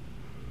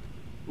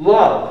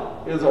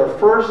 Love is our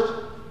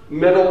first,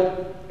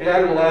 middle,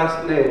 and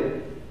last name.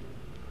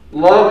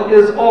 Love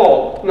is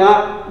all,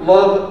 not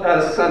love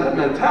as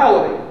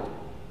sentimentality,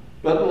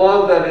 but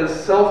love that is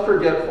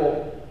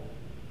self-forgetful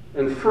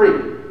and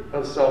free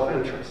of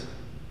self-interest.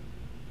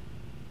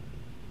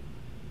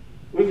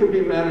 We can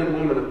be men and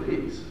women of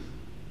peace.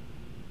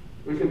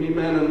 We can be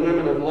men and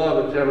women of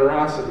love and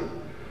generosity.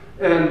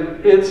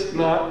 And it's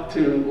not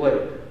too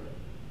late.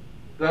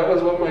 That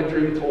was what my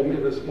dream told me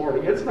this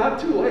morning. It's not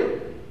too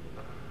late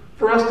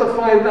for us to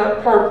find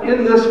that part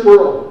in this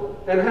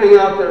world and hang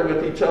out there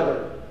with each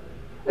other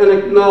and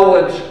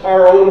acknowledge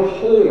our own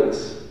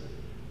wholeness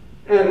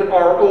and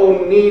our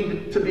own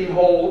need to be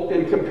whole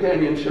in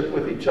companionship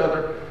with each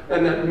other,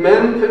 and that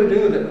men can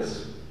do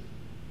this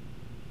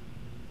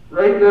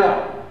right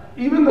now.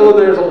 Even though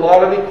there's a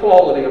lot of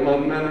equality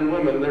among men and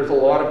women, there's a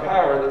lot of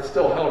power that's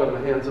still held in the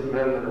hands of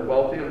men that are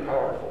wealthy and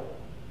powerful.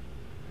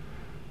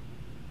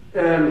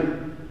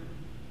 And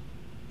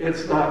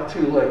it's not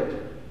too late.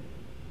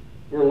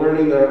 We're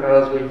learning that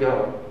as we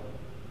go.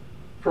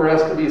 For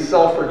us to be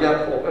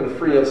self-forgetful and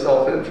free of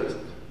self-interest,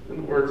 in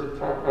the words of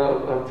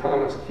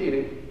Thomas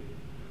Keating,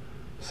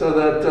 so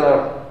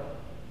that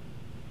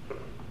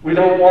we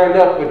don't wind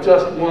up with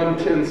just one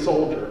tin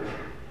soldier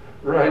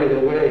riding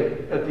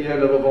away at the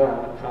end of a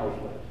violent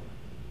conflict.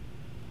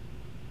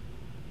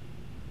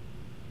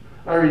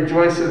 I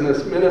rejoice in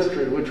this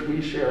ministry which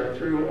we share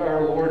through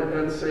our Lord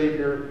and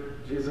Savior,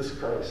 Jesus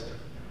Christ.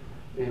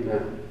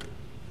 Amen.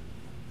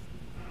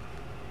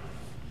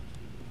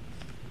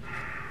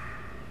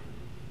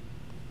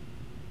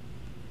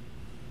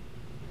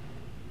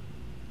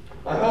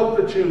 I hope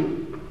that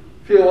you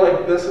feel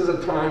like this is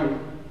a time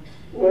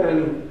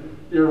when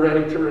you're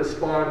ready to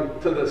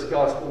respond to this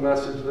gospel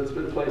message that's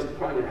been placed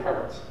upon your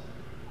hearts.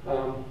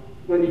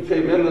 When you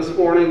came in this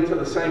morning to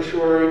the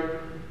sanctuary,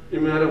 you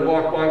might have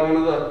walked by one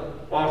of the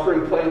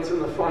offering plates in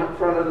the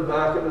front or the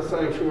back of the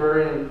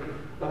sanctuary, and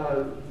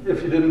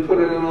if you didn't put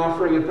in an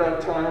offering at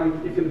that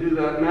time, you can do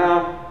that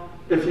now.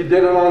 If you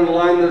did it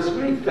online this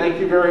week, thank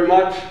you very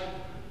much.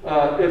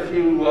 If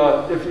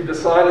you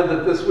decided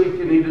that this week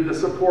you needed to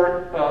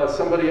support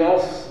somebody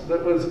else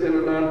that was in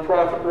a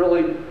nonprofit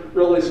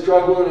really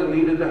struggling and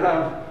needed to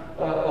have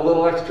a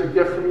little extra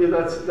gift from you,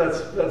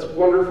 that's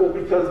wonderful,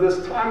 because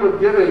this time of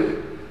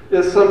giving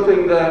is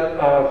something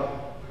that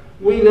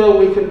we know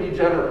we can be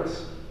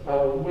generous.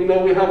 We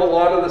know we have a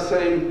lot of the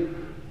same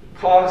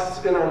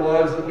costs in our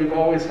lives that we've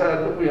always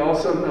had, but we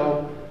also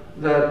know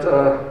that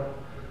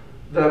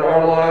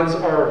our lives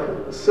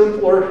are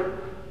simpler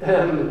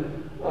and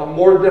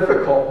more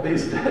difficult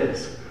these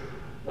days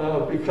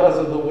because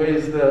of the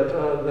ways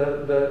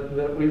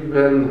that we've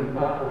been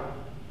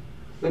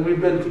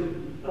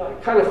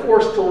kind of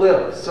forced to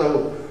live.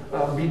 So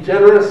be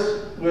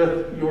generous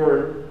with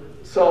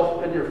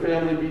yourself and your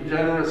family. Be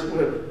generous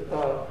with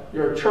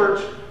your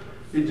church.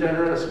 Be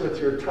generous with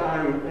your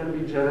time, and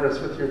be generous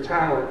with your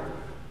talent.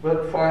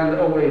 But find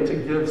a way to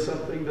give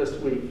something this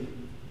week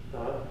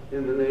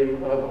in the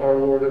name of our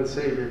Lord and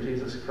Savior,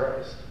 Jesus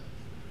Christ.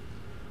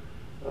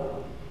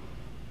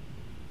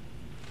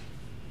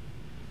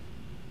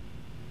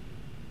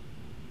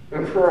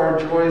 And for our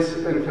joys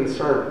and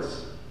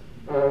concerns.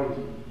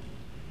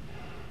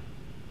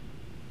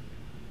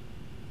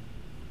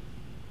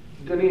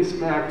 Denise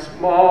Mack's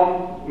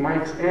mom,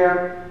 Mike's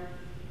aunt,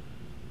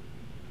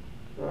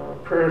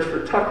 prayers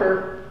for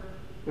Tucker.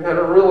 We had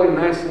a really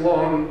nice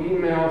long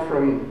email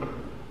from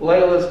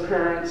Layla's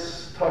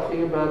parents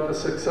talking about the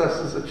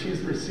successes that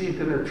she's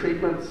received in her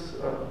treatments.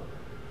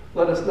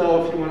 Let us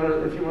know if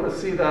you want to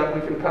see that.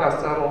 We can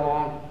pass that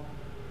along.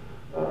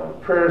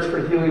 Prayers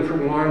for healing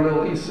from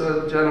Wanda,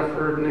 Lisa,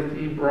 Jennifer,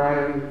 Nikki,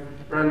 Brian,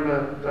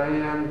 Brenda,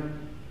 Diane,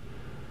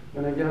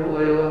 and again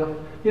Layla.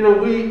 You know,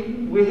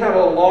 we have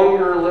a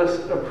longer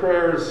list of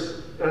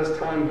prayers as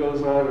time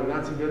goes on, and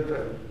that's a good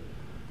thing,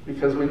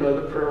 because we know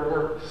that prayer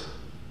works.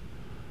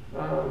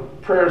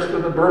 Prayers for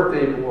the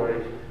birthday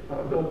boy,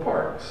 Bill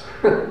Parks.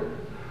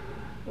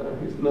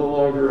 He's no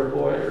longer a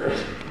boy,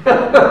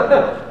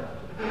 right?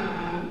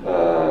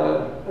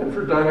 And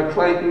for Donna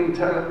Clayton,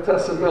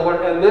 Tessa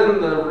Miller, and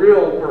then the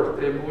real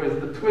birthday boys,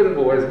 the twin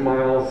boys,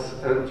 Miles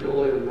and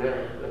Julian,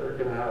 that are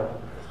going to have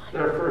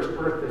their first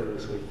birthday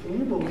this week. Can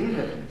you believe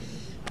it?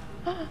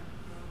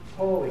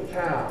 Holy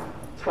cow.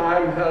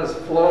 Time has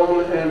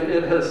flown and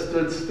it has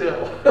stood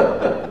still.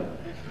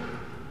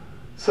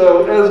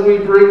 So as we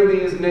bring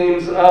these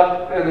names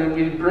up and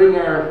we bring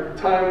our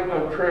time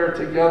of prayer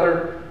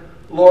together,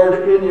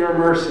 Lord, in your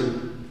mercy,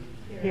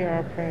 Hear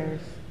our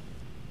prayers.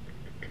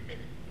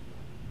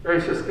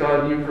 Gracious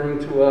God, you bring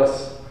to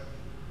us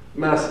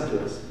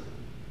messages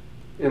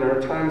in our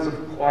times of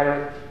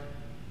quiet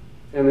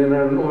and in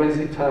our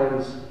noisy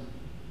times.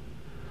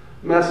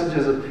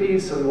 Messages of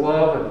peace and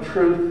love and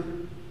truth.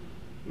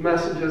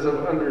 Messages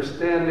of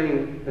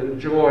understanding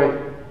and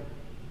joy.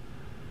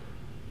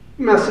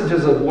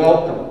 Messages of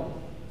welcome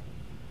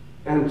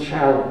and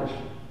challenge.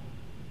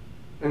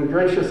 And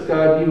gracious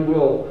God, you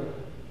will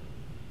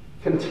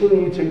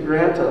continue to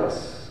grant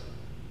us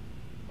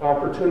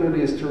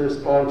opportunities to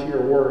respond to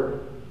your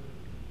word.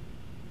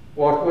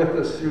 Walk with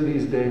us through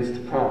these days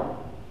to come,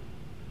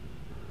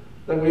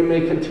 that we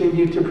may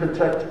continue to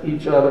protect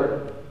each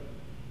other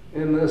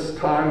in this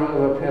time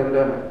of a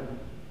pandemic,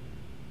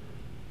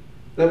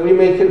 that we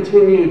may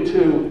continue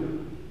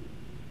to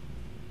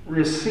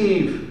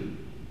receive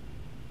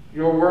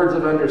your words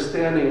of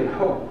understanding and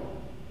hope,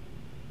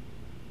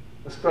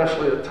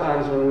 especially at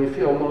times when we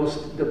feel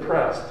most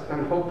depressed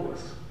and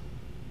hopeless.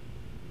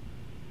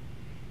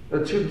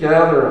 That you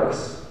gather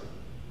us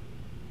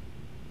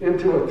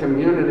into a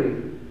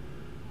community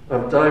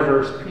of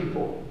diverse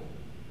people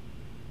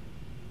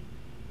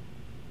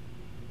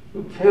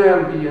who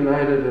can be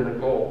united in a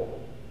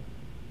goal.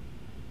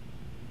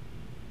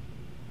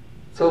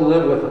 So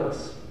live with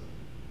us,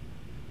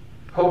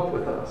 hope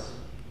with us,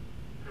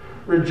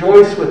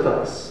 rejoice with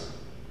us,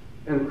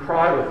 and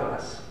cry with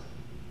us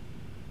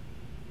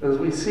as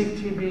we seek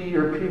to be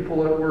your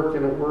people at work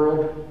in a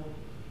world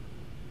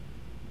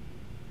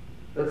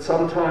that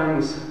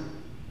sometimes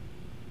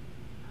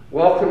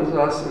welcomes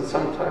us and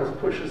sometimes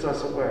pushes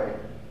us away,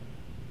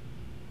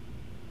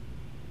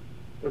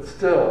 but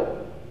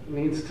still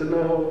needs to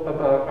know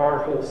about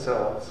our whole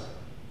selves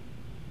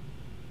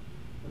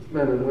as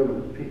men and women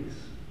of peace.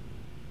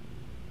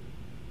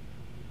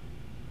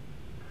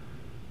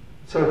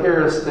 So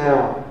hear us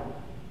now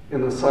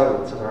in the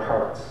silence of our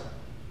hearts.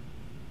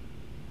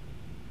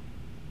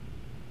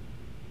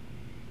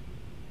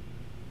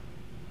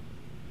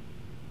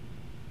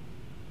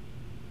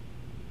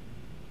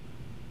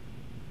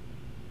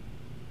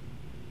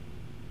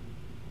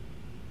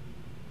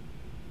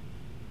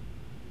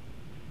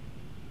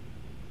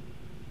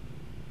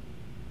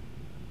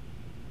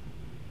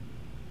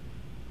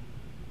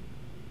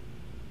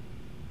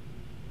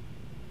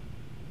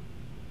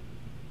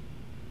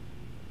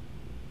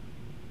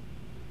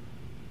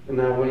 And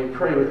now will you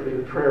pray with me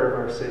the prayer of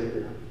our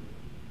Savior?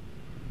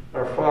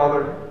 Our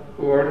Father,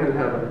 who art in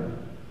heaven,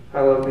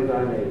 hallowed be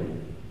thy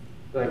name.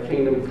 Thy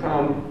kingdom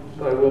come,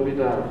 thy will be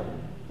done,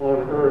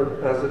 on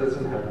earth as it is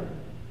in heaven.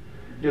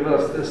 Give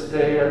us this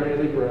day our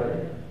daily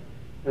bread,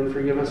 and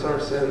forgive us our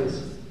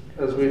sins,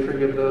 as we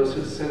forgive those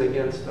who sin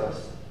against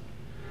us.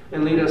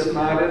 And lead us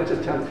not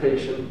into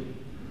temptation,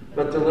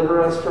 but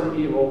deliver us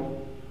from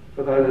evil.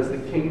 For thine is the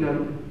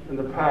kingdom, and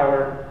the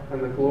power,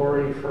 and the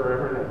glory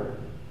forever and ever.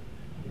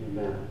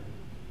 Amen.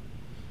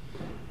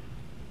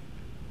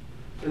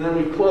 And then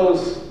we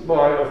close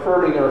by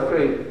affirming our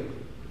faith,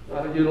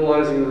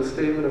 utilizing the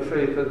statement of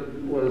faith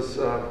that was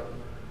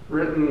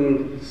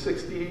written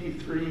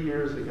 63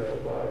 years ago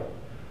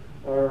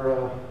by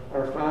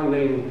our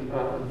founding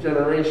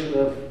generation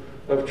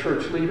of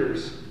church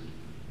leaders.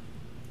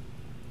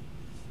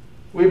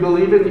 We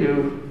believe in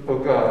you, O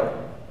God,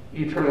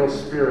 eternal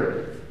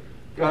Spirit,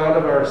 God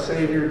of our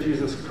Savior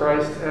Jesus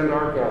Christ and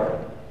our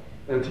God,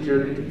 and to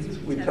your deeds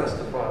we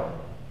testify.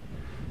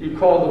 You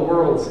call the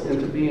worlds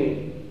into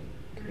being,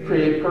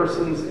 create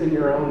persons in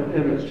your own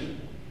image,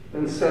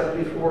 and set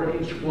before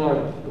each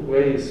one the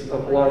ways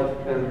of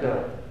life and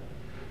death.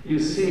 You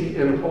seek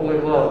in holy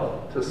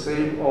love to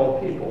save all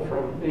people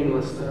from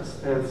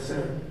aimlessness and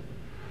sin.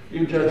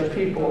 You judge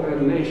people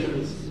and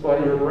nations by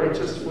your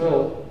righteous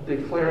will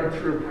declared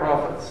through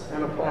prophets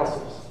and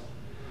apostles.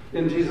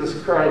 In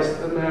Jesus Christ,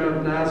 the man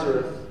of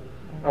Nazareth,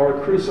 our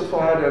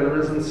crucified and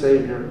risen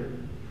Savior,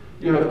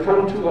 you have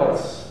come to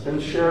us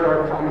and shared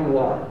our common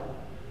lot,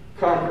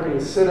 conquering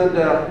sin and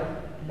death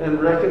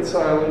and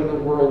reconciling the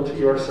world to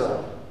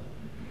yourself.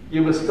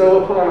 You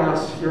bestow upon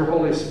us your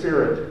Holy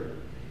Spirit,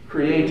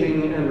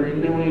 creating and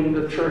renewing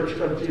the Church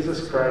of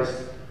Jesus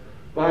Christ,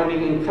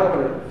 binding in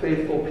covenant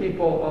faithful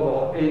people of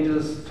all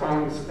ages,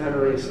 tongues, and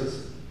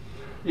races.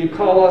 You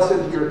call us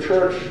into your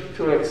church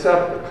to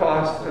accept the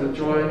cost and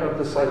joy of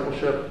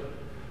discipleship,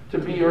 to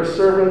be your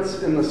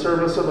servants in the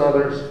service of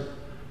others,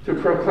 to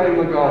proclaim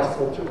the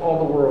gospel to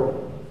all the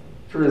world,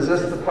 to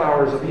resist the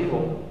powers of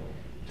evil,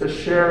 to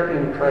share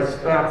in Christ's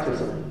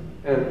baptism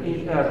and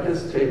eat at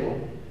his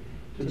table,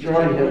 to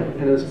join him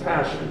in his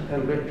passion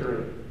and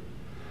victory.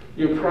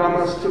 You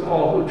promise to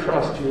all who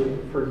trust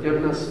you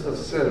forgiveness of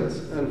sins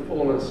and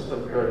fullness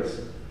of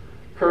grace,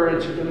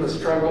 courage in the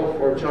struggle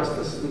for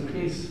justice and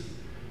peace,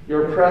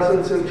 your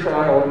presence in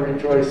trial and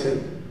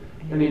rejoicing,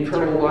 and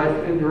eternal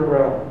life in your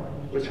realm,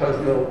 which has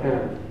no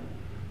end.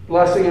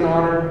 Blessing and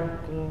honor,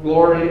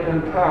 glory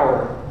and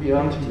power be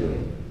unto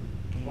you.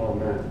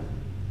 Amen.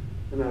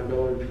 And now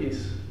go in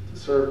peace to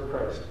serve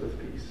Christ with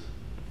peace.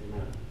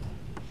 Amen.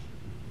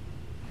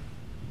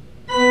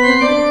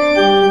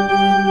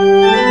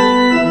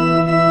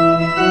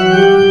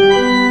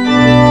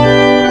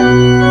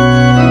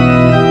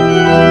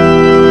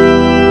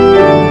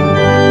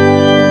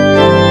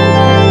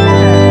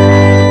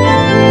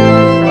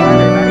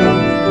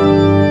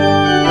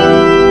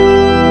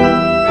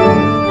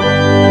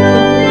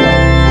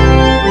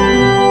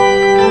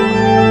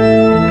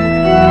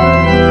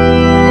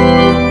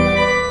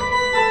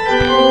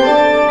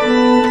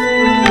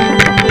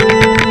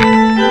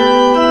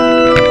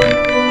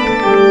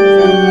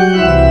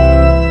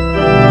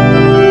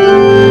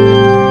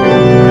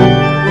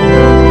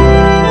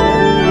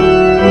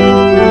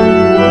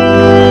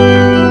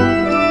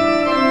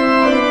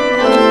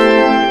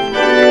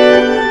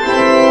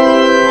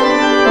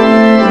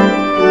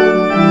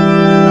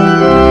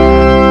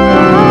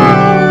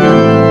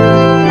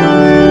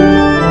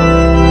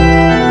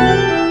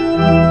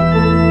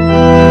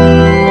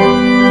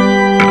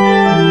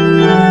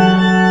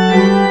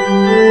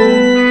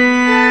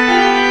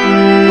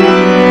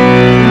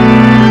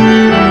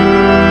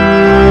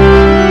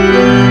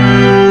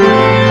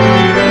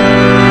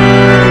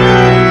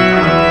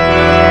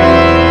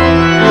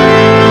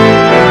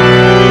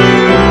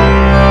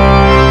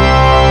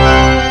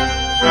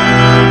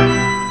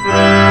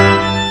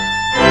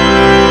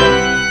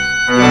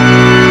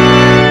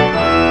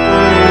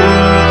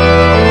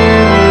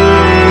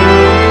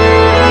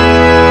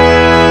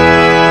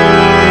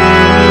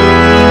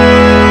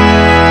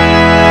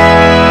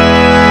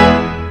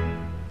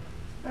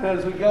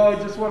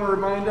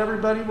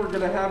 We're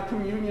going to have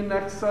communion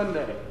next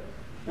Sunday,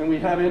 and we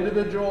have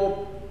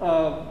individual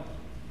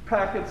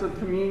packets of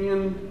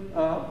communion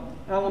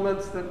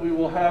elements that we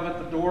will have at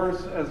the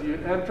doors as you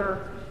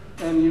enter,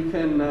 and you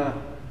can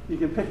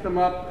pick them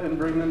up and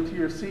bring them to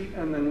your seat,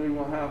 and then we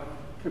will have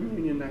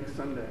communion next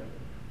Sunday.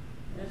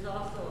 There's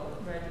also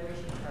a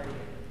graduation party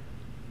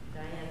at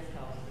Diane's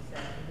house this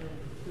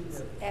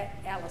afternoon.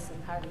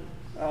 Allison Hardy.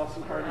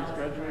 Allison Hardy's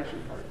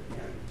graduation party.